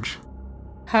damage?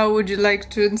 How would you like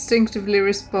to instinctively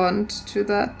respond to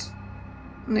that?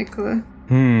 Nicola?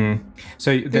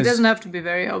 So It doesn't have to be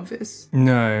very obvious.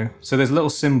 No. So there's little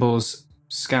symbols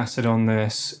scattered on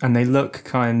this, and they look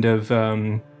kind of,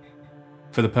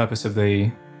 for the purpose of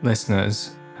the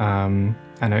listeners, I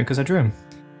know because I drew them,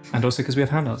 and also because we have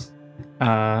handouts.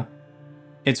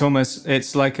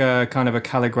 It's like a kind of a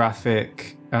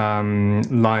calligraphic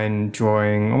line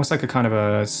drawing, almost like a kind of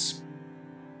a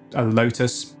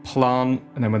lotus plant,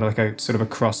 and then with like a sort of a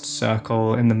crossed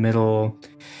circle in the middle.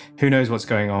 Who knows what's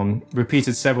going on?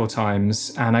 Repeated several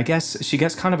times, and I guess she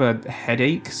gets kind of a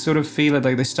headache sort of feel.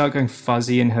 Like they start going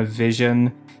fuzzy in her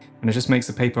vision, and it just makes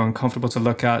the paper uncomfortable to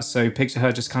look at. So picture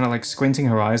her just kind of like squinting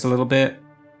her eyes a little bit,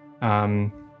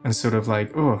 and sort of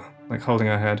like holding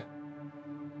her head.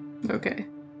 Okay.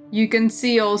 You can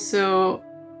see also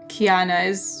Kiana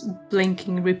is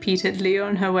blinking repeatedly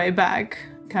on her way back,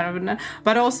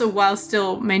 but also while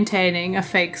still maintaining a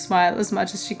fake smile as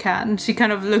much as she can. She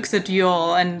kind of looks at you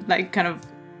all and like kind of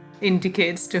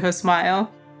indicates to her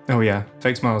smile. Oh yeah,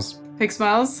 fake smiles. Fake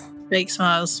smiles? Fake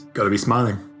smiles. Got to be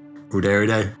smiling all day, every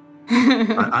day.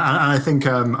 I think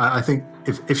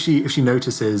if she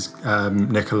notices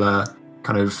Nicola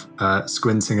kind of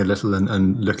squinting a little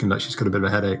and looking like she's got a bit of a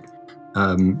headache,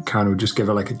 Karen will just give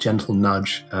her like a gentle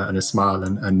nudge and a smile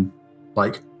and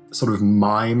like sort of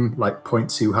mime, like point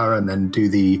to her and then do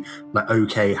the like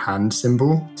okay hand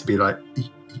symbol to be like,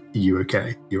 you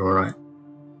okay? You all right?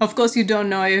 Of course, you don't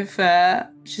know if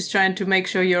she's trying to make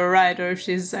sure you're all right or if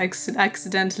she's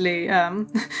accidentally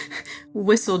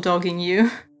whistle dogging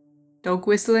you. Dog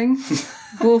whistling?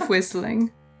 Wolf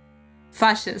whistling?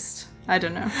 Fascist? I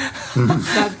don't know.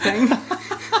 That thing.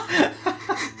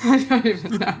 I don't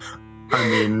even know. I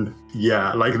mean,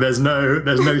 yeah, like there's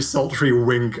no sultry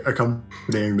wink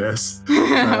accompanying this.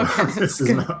 This is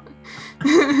not.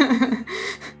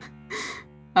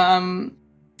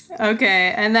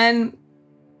 Okay, and then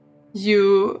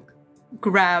you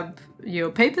grab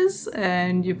your papers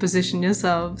and you position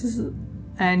yourselves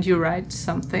and you write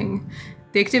something.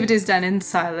 The activity is done in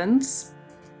silence,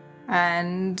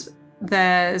 and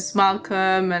there's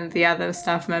Malcolm and the other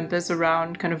staff members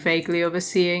around kind of vaguely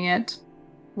overseeing it.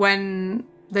 When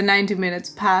the 90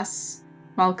 minutes pass,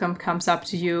 Malcolm comes up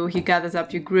to you, he gathers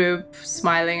up your group,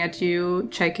 smiling at you,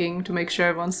 checking to make sure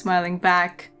everyone's smiling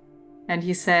back, and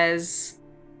he says,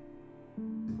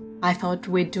 I thought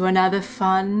we'd do another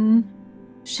fun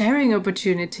sharing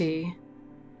opportunity.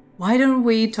 Why don't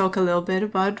we talk a little bit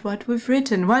about what we've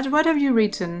written? What have you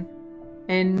written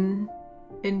in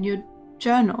your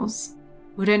journals?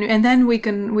 And then we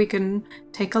can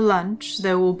take a lunch.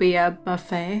 There will be a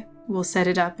buffet. We'll set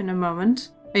it up in a moment.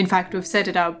 In fact, we've set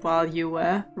it up while you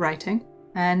were writing.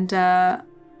 And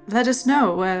let us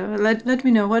know. Let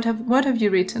me know what have you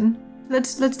written.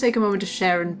 Let's take a moment to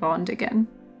share and bond again.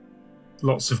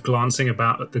 Lots of glancing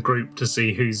about at the group to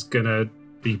see who's gonna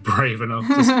be brave enough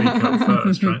to speak up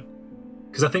first, right?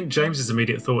 Because I think James's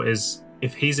immediate thought is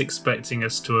if he's expecting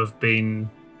us to have been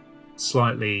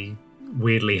slightly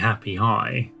weirdly happy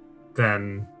high,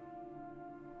 then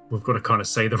we've got to kind of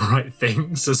say the right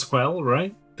things as well,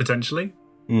 right? Potentially.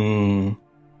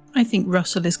 I think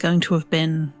Russell is going to have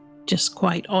been just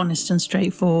quite honest and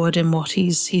straightforward in what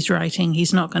he's writing.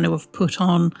 He's not going to have put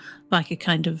on like a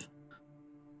kind of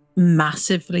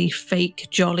massively fake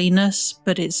jolliness,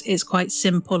 but it's quite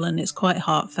simple and it's quite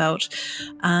heartfelt.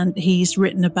 And he's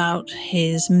written about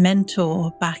his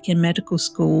mentor back in medical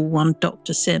school, one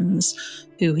Dr. Sims,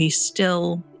 who he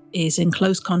still is in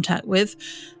close contact with,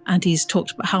 and he's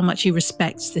talked about how much he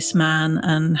respects this man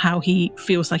and how he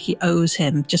feels like he owes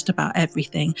him just about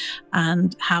everything,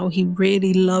 and how he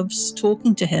really loves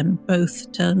talking to him, both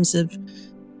in terms of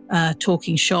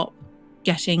talking shop,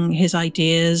 getting his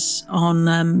ideas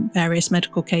on various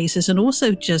medical cases, and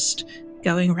also just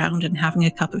going around and having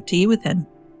a cup of tea with him.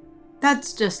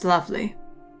 That's just lovely.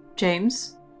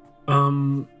 James?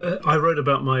 I wrote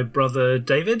about my brother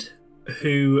David,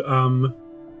 who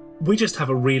we just have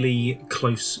a really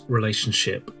close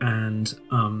relationship, and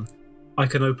I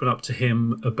can open up to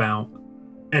him about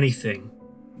anything.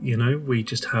 You know, we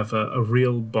just have a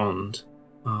real bond.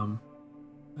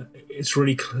 It's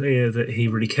really clear that he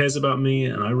really cares about me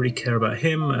and I really care about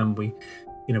him, and we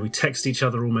text each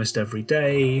other almost every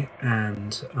day,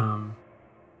 and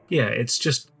it's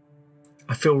just,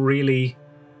 I feel really,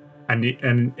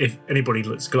 and if anybody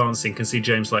that's glancing can see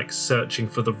James like searching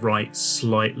for the right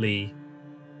slightly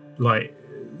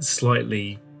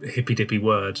hippy dippy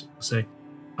word. So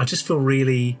I just feel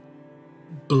really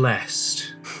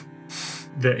blessed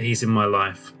that he's in my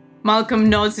life. Malcolm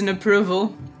nods in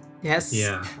approval. Yes.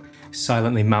 Yeah.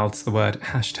 Silently mouths the word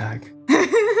hashtag.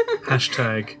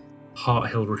 Hashtag Heart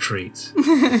Hill Retreat.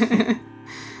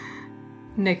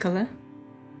 Nicola?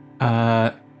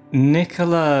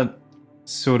 Nicola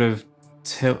sort of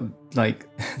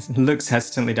looks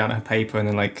hesitantly down at her paper and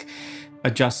then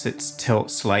adjusts its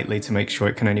tilt slightly to make sure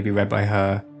it can only be read by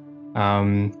her.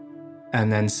 And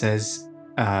then says,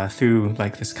 through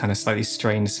this kind of slightly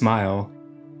strained smile,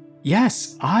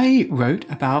 "Yes, I wrote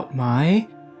about my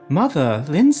mother,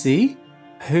 Lindsay,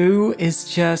 who is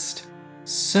just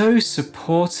so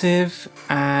supportive,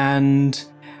 and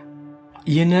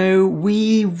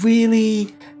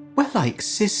we're like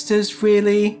sisters,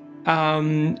 really.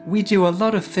 We do a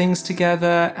lot of things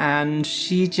together, and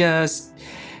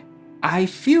I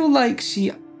feel like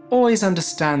she always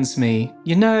understands me.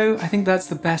 I think that's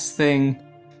the best thing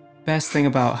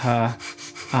about her.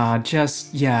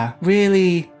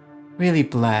 Really, really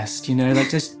blessed,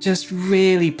 just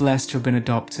really blessed to have been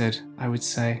adopted, I would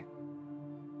say."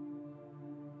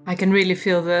 I can really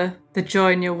feel the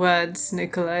joy in your words,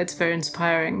 Nicola. It's very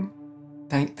inspiring.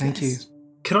 Thank you.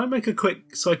 Can I make a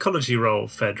quick psychology roll,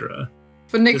 Fedra?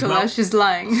 For Nicola, she's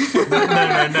lying.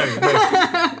 No.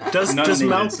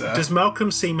 Does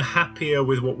Malcolm seem happier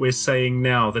with what we're saying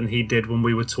now than he did when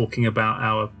we were talking about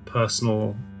our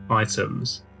personal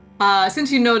items?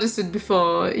 Since you noticed it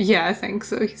before, yeah, I think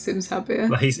so. He seems happier.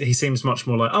 He seems much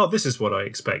more like, oh, this is what I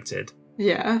expected.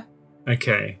 Yeah.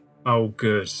 Okay. Oh,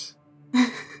 good.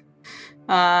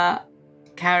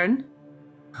 Karen?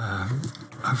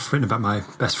 I've written about my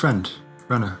best friend,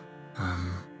 Brenna.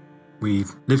 We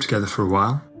lived together for a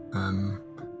while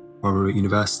while we were at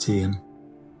university, and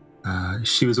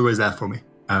she was always there for me.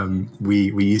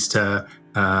 We used to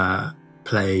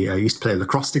play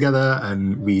lacrosse together,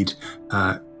 and we'd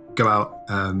go out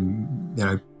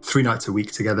 3 nights a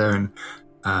week together and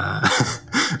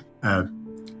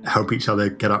help each other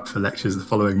get up for lectures the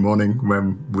following morning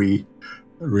when we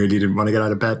really didn't want to get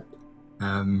out of bed.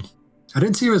 I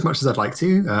don't see her as much as I'd like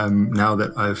to now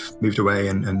that I've moved away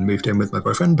and moved in with my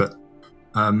boyfriend, but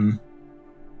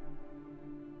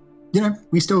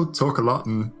we still talk a lot,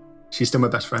 and she's still my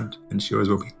best friend, and she always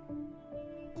will be.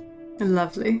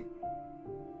 Lovely.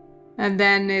 And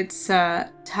then it's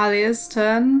Talia's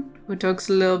turn, who talks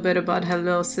a little bit about her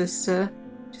little sister.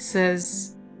 She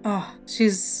says, "Oh,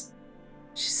 she's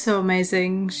so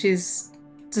amazing. She's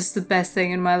just the best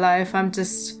thing in my life. And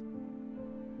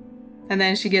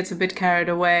then she gets a bit carried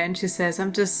away and she says,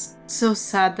 "I'm just so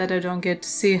sad that I don't get to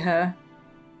see her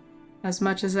as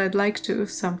much as I'd like to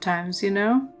sometimes,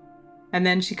 And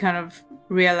then she kind of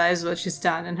realizes what she's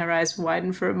done and her eyes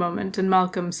widen for a moment. And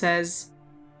Malcolm says,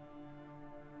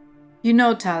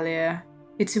 "Talia,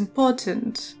 it's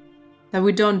important that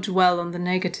we don't dwell on the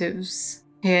negatives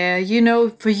here.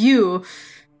 For you,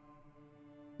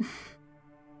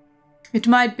 it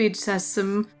might be just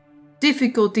some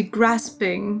difficulty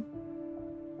grasping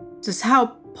just how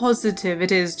positive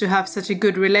it is to have such a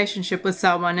good relationship with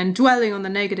someone and dwelling on the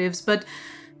negatives, but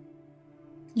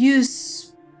you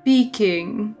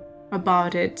speaking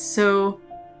about it so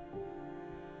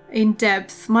in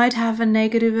depth might have a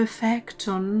negative effect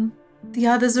on the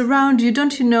others around you.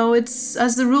 Don't you know, it's,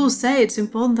 as the rules say, it's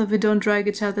important that we don't drag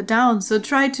each other down. So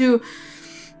try to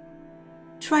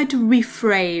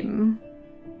reframe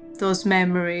those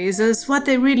memories as what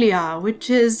they really are,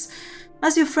 which is,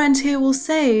 as your friends here will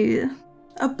say,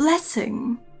 a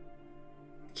blessing."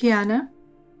 Kiana?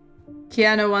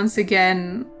 Kiana once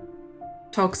again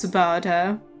talks about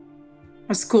a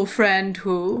school friend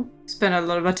who spent a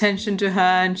lot of attention to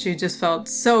her, and she just felt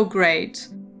so great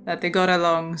that they got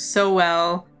along so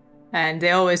well, and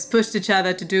they always pushed each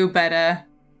other to do better,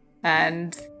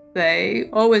 and they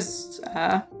always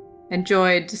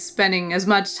enjoyed spending as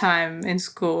much time in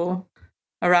school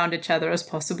around each other as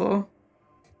possible.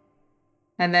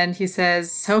 And then he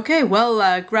says, "Okay,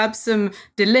 well, grab some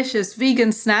delicious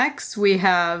vegan snacks. We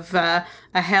have a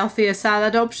healthier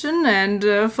salad option. And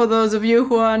for those of you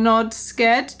who are not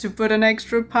scared to put an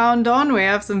extra pound on, we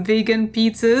have some vegan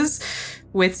pizzas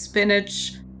with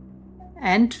spinach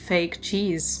and fake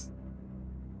cheese."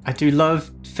 I do love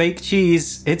fake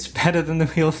cheese. It's better than the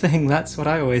real thing. That's what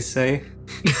I always say.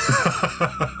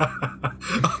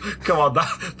 Come on,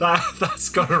 that's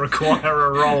got to require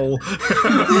a roll.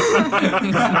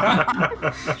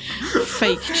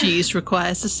 Fake cheese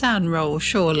requires a sound roll,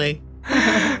 surely.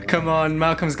 Come on,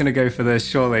 Malcolm's going to go for this,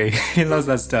 surely. He loves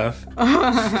that stuff.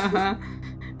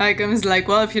 Malcolm's like,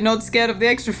 "Well, if you're not scared of the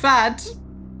extra fat."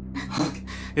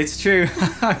 It's true.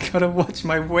 I gotta watch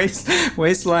my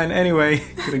waistline anyway.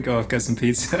 Couldn't go off, get some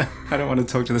pizza. I don't want to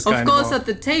talk to this guy anymore. Of course, at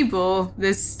the table,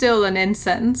 there's still an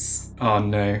incense. Oh,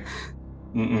 no.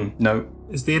 No.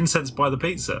 Is the incense by the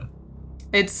pizza?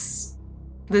 It's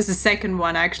This is second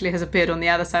one actually has appeared on the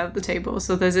other side of the table,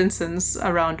 so there's incense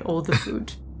around all the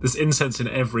food. There's incense in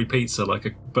every pizza, like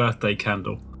a birthday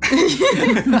candle.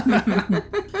 I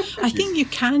think you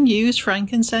can use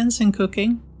frankincense in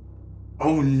cooking.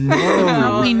 Oh no!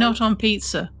 Probably not on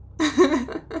pizza.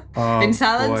 Oh, In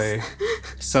salads? boy.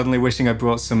 Suddenly wishing I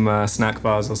brought some snack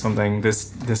bars or something.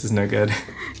 This is no good.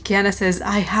 Kiana says,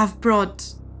 I have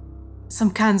brought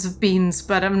some cans of beans,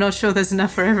 but I'm not sure there's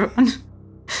enough for everyone.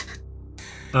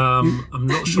 I'm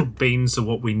not sure beans are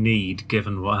what we need,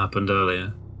 given what happened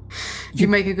earlier. You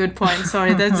make a good point.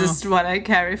 Sorry, that's just what I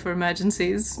carry for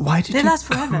emergencies. Why did They you? last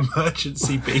forever.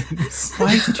 Emergency beans.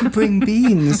 Why did you bring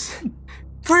beans?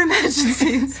 For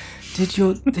emergencies. Did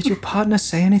your partner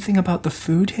say anything about the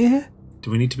food here?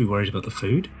 Do we need to be worried about the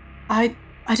food? I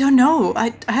don't know.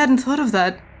 I hadn't thought of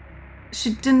that.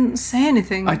 She didn't say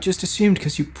anything. I just assumed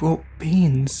because you brought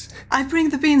beans. I bring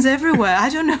the beans everywhere. I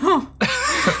don't know.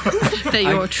 They're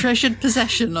your treasured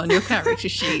possession on your character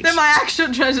sheet. They're my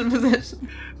actual treasured possession.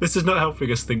 This is not helping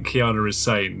us think Kiana is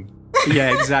sane.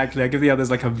 Yeah, exactly. I give the others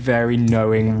like a very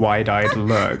knowing, wide-eyed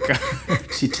look.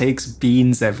 She takes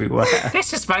beans everywhere.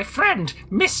 This is my friend,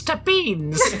 Mr.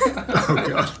 Beans. Oh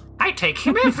god. I take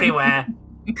him everywhere.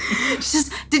 She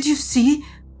says, did you see?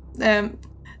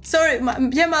 Sorry,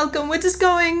 yeah, Malcolm, we're just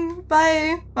going.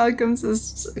 Bye. Malcolm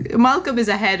is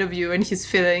ahead of you and he's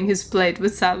filling his plate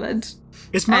with salad.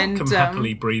 Is Malcolm And,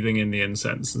 happily breathing in the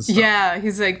incense and stuff? Yeah,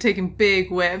 he's like taking big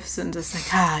whiffs and just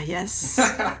like, yes.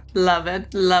 Love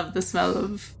it. Love the smell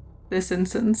of this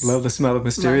incense. Love the smell of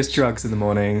mysterious Much. drugs in the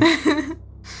morning.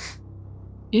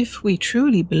 If we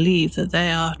truly believe that they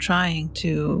are trying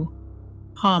to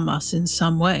harm us in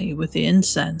some way with the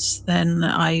incense, then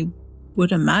I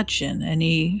would imagine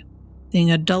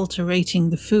anything adulterating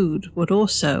the food would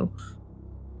also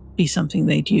be something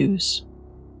they'd use.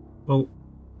 Well,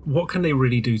 what can they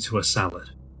really do to a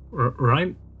salad?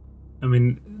 Right? I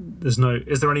mean, is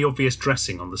there any obvious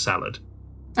dressing on the salad?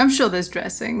 I'm sure there's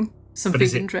dressing. Some But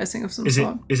is vegan it- dressing of some Is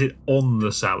sort. it on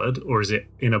the salad or is it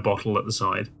in a bottle at the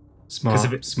side? 'Cause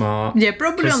if Smart. Yeah,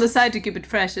 probably 'cause- on the side to keep it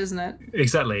fresh, isn't it?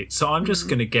 Exactly. So I'm just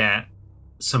going to get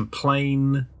some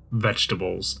plain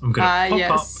vegetables. I'm going to pop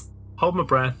yes. up, hold my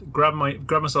breath, grab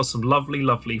myself some lovely,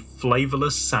 lovely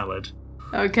flavourless salad.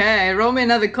 Okay, roll me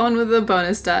another con with a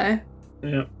bonus die.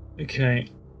 Yeah. Okay.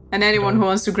 And anyone who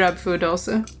wants to grab food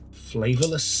also.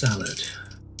 Flavourless salad.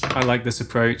 I like this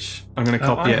approach. I'm going to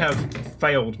copy I it. have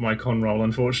failed my con roll,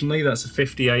 unfortunately. That's a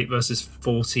 58 versus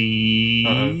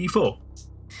 44.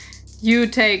 You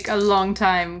take a long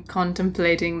time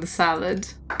contemplating the salad.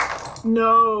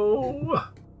 No.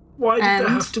 Why did there And-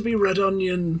 have to be red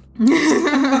onion?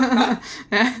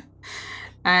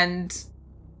 And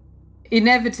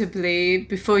inevitably,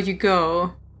 before you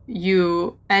go,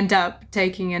 you end up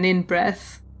taking an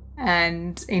in-breath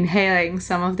and inhaling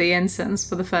some of the incense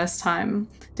for the first time.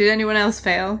 Did anyone else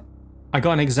fail? I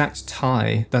got an exact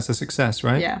tie. That's a success,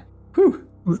 right? Yeah. Whew.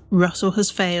 Russell has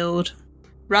failed.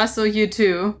 Russell, you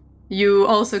too. You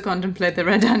also contemplate the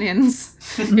red onions.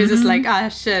 You're just like,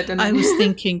 shit. And I then was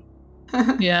thinking, I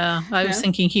was Yeah.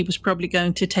 thinking he was probably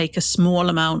going to take a small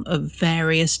amount of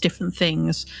various different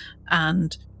things,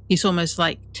 and he's almost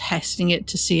like testing it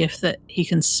to see if that he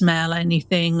can smell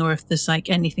anything or if there's like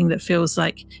anything that feels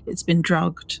like it's been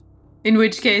drugged. in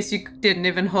which case you didn't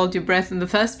even hold your breath in the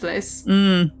first place.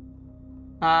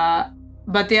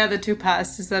 But the other two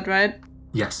passed, is that right?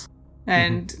 Yes.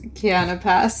 And Kiana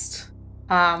passed.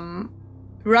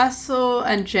 Russell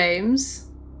and James,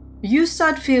 you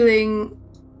start feeling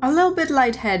a little bit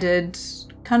lightheaded,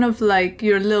 kind of like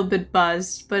you're a little bit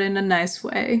buzzed, but in a nice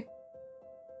way.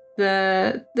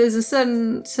 There's a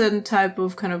certain type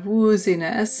of kind of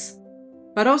wooziness,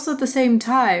 but also at the same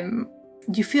time,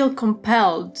 you feel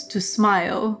compelled to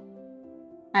smile.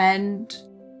 And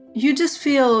you just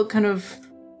feel kind of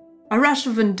a rush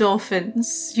of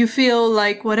endorphins. You feel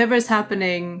like whatever's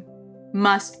happening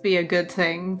must be a good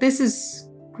thing. This is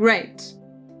great.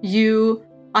 You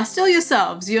are still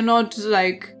yourselves. You're not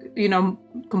like,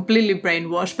 completely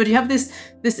brainwashed, but you have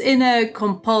this inner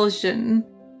compulsion,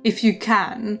 if you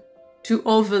can, to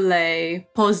overlay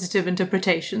positive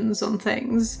interpretations on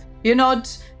things. You're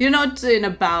not in a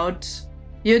bout.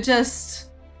 You're just,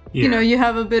 you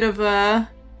have a bit of a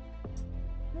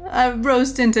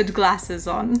rose-tinted glasses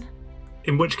on.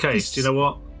 In which case, do you know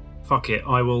what? Fuck it.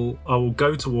 I will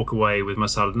go to walk away with my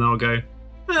salad, and I'll go,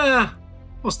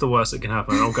 what's the worst that can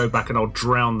happen? And I'll go back and I'll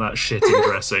drown that shit in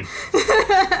dressing.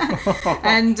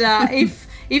 And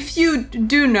if you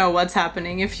do know what's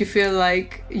happening, if you feel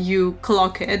like you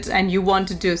clock it and you want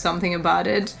to do something about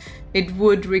it, it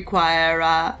would require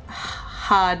a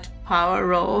hard power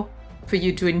roll for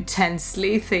you to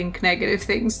intensely think negative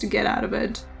things to get out of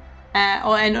it.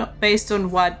 And based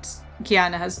on what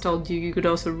Kiana has told you, you could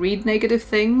also read negative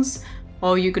things,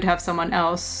 or you could have someone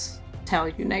else tell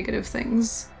you negative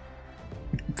things.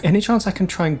 Any chance I can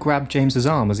try and grab James's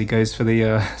arm as he goes for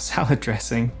the salad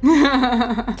dressing?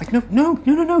 Like,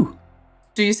 no.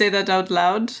 Do you say that out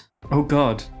loud? Oh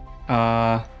God.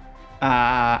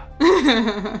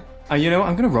 You know what?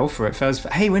 I'm gonna roll for it first.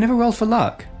 Hey, we never rolled for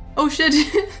luck. Oh shit!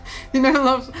 You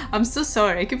know, I'm so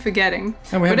sorry. I keep forgetting.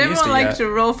 And Would everyone like to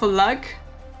roll for luck?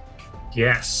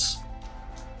 Yes.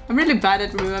 I'm really bad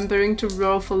at remembering to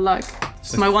roll for luck.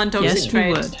 It's my one toxic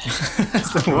trait. Yes, we would.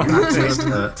 That's the one.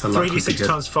 To luck would be 3d6 good.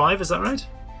 times 5, is that right?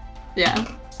 Yeah.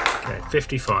 Okay,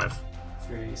 55.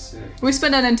 3, 6. We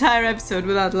spent an entire episode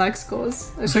without luck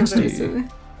scores. I feel very 60. silly.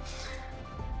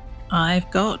 I've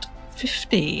got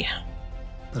 50.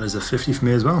 That is a 50 for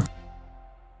me as well.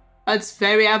 That's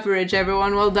very average,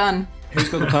 everyone. Well done. Who's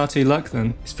got the party luck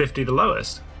then? Is 50 the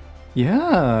lowest?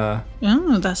 Yeah.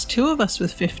 Oh, that's 2 of us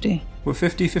with 50. We're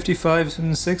 50, 55,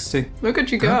 and 60. Look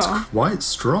at you go. That's quite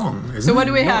strong, isn't So it? what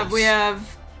do we have? Nice. We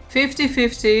have 50,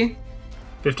 50,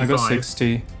 55. I got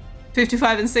 60.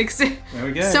 55 and 60. There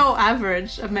we go. So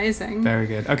average. Amazing. Very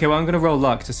good. Okay, well, I'm going to roll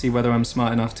luck to see whether I'm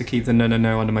smart enough to keep the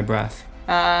no under my breath.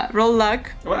 Roll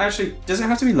luck. Well, actually, does it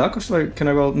have to be luck, or can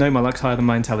I roll? No, my luck's higher than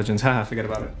my intelligence. Haha, forget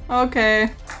about it.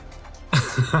 Okay.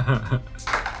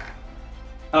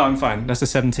 Oh, I'm fine. That's a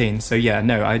 17. So yeah,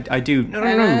 no, I do no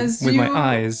And as with my you-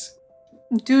 eyes.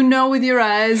 Do know with your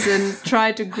eyes and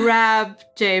try to grab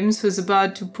James, who's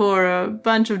about to pour a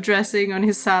bunch of dressing on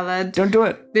his salad. Don't do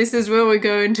it. This is where we're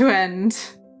going to end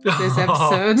this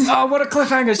episode. Oh, what a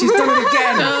cliffhanger! She's done it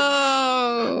again.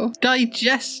 Oh,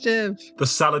 digestive. The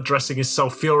salad dressing is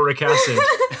sulfuric acid.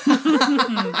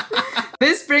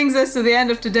 This brings us to the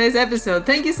end of today's episode.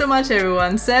 Thank you so much,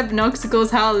 everyone. Seb, Noxicals,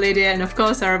 Hal, Lydia, and of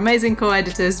course our amazing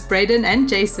co-editors, Brayden and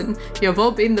Jason. You have all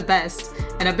been the best.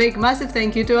 And a big, massive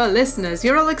thank you to our listeners.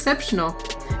 You're all exceptional.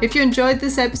 If you enjoyed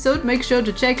this episode, make sure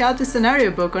to check out the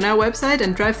scenario book on our website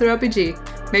and DriveThruRPG.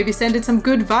 Maybe send it some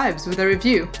good vibes with a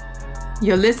review.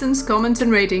 Your listens, comments,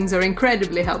 and ratings are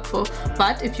incredibly helpful,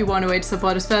 but if you want a way to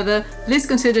support us further, please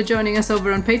consider joining us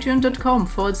over on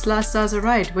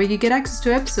patreon.com/starsarright, where you get access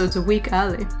to episodes a week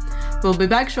early. We'll be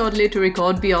back shortly to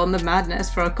record Beyond the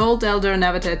Madness for our Cold Elder and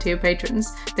Avatar tier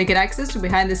patrons. They get access to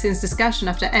behind-the-scenes discussion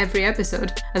after every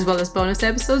episode, as well as bonus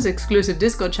episodes, exclusive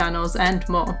Discord channels, and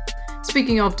more.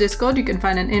 Speaking of Discord, you can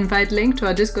find an invite link to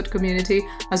our Discord community,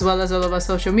 as well as all of our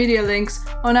social media links,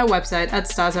 on our website at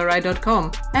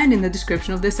starsarright.com and in the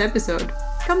description of this episode.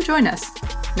 Come join us.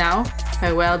 Now,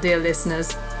 farewell, dear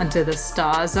listeners, until the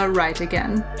stars are right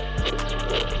again.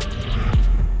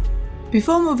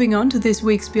 Before moving on to this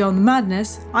week's Beyond the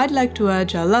Madness, I'd like to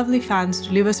urge our lovely fans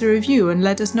to leave us a review and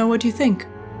let us know what you think.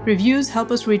 Reviews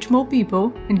help us reach more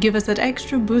people and give us that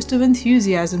extra boost of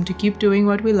enthusiasm to keep doing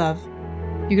what we love.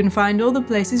 You can find all the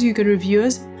places you can review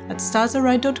us at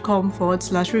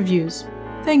starsarright.com/reviews.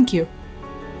 Thank you.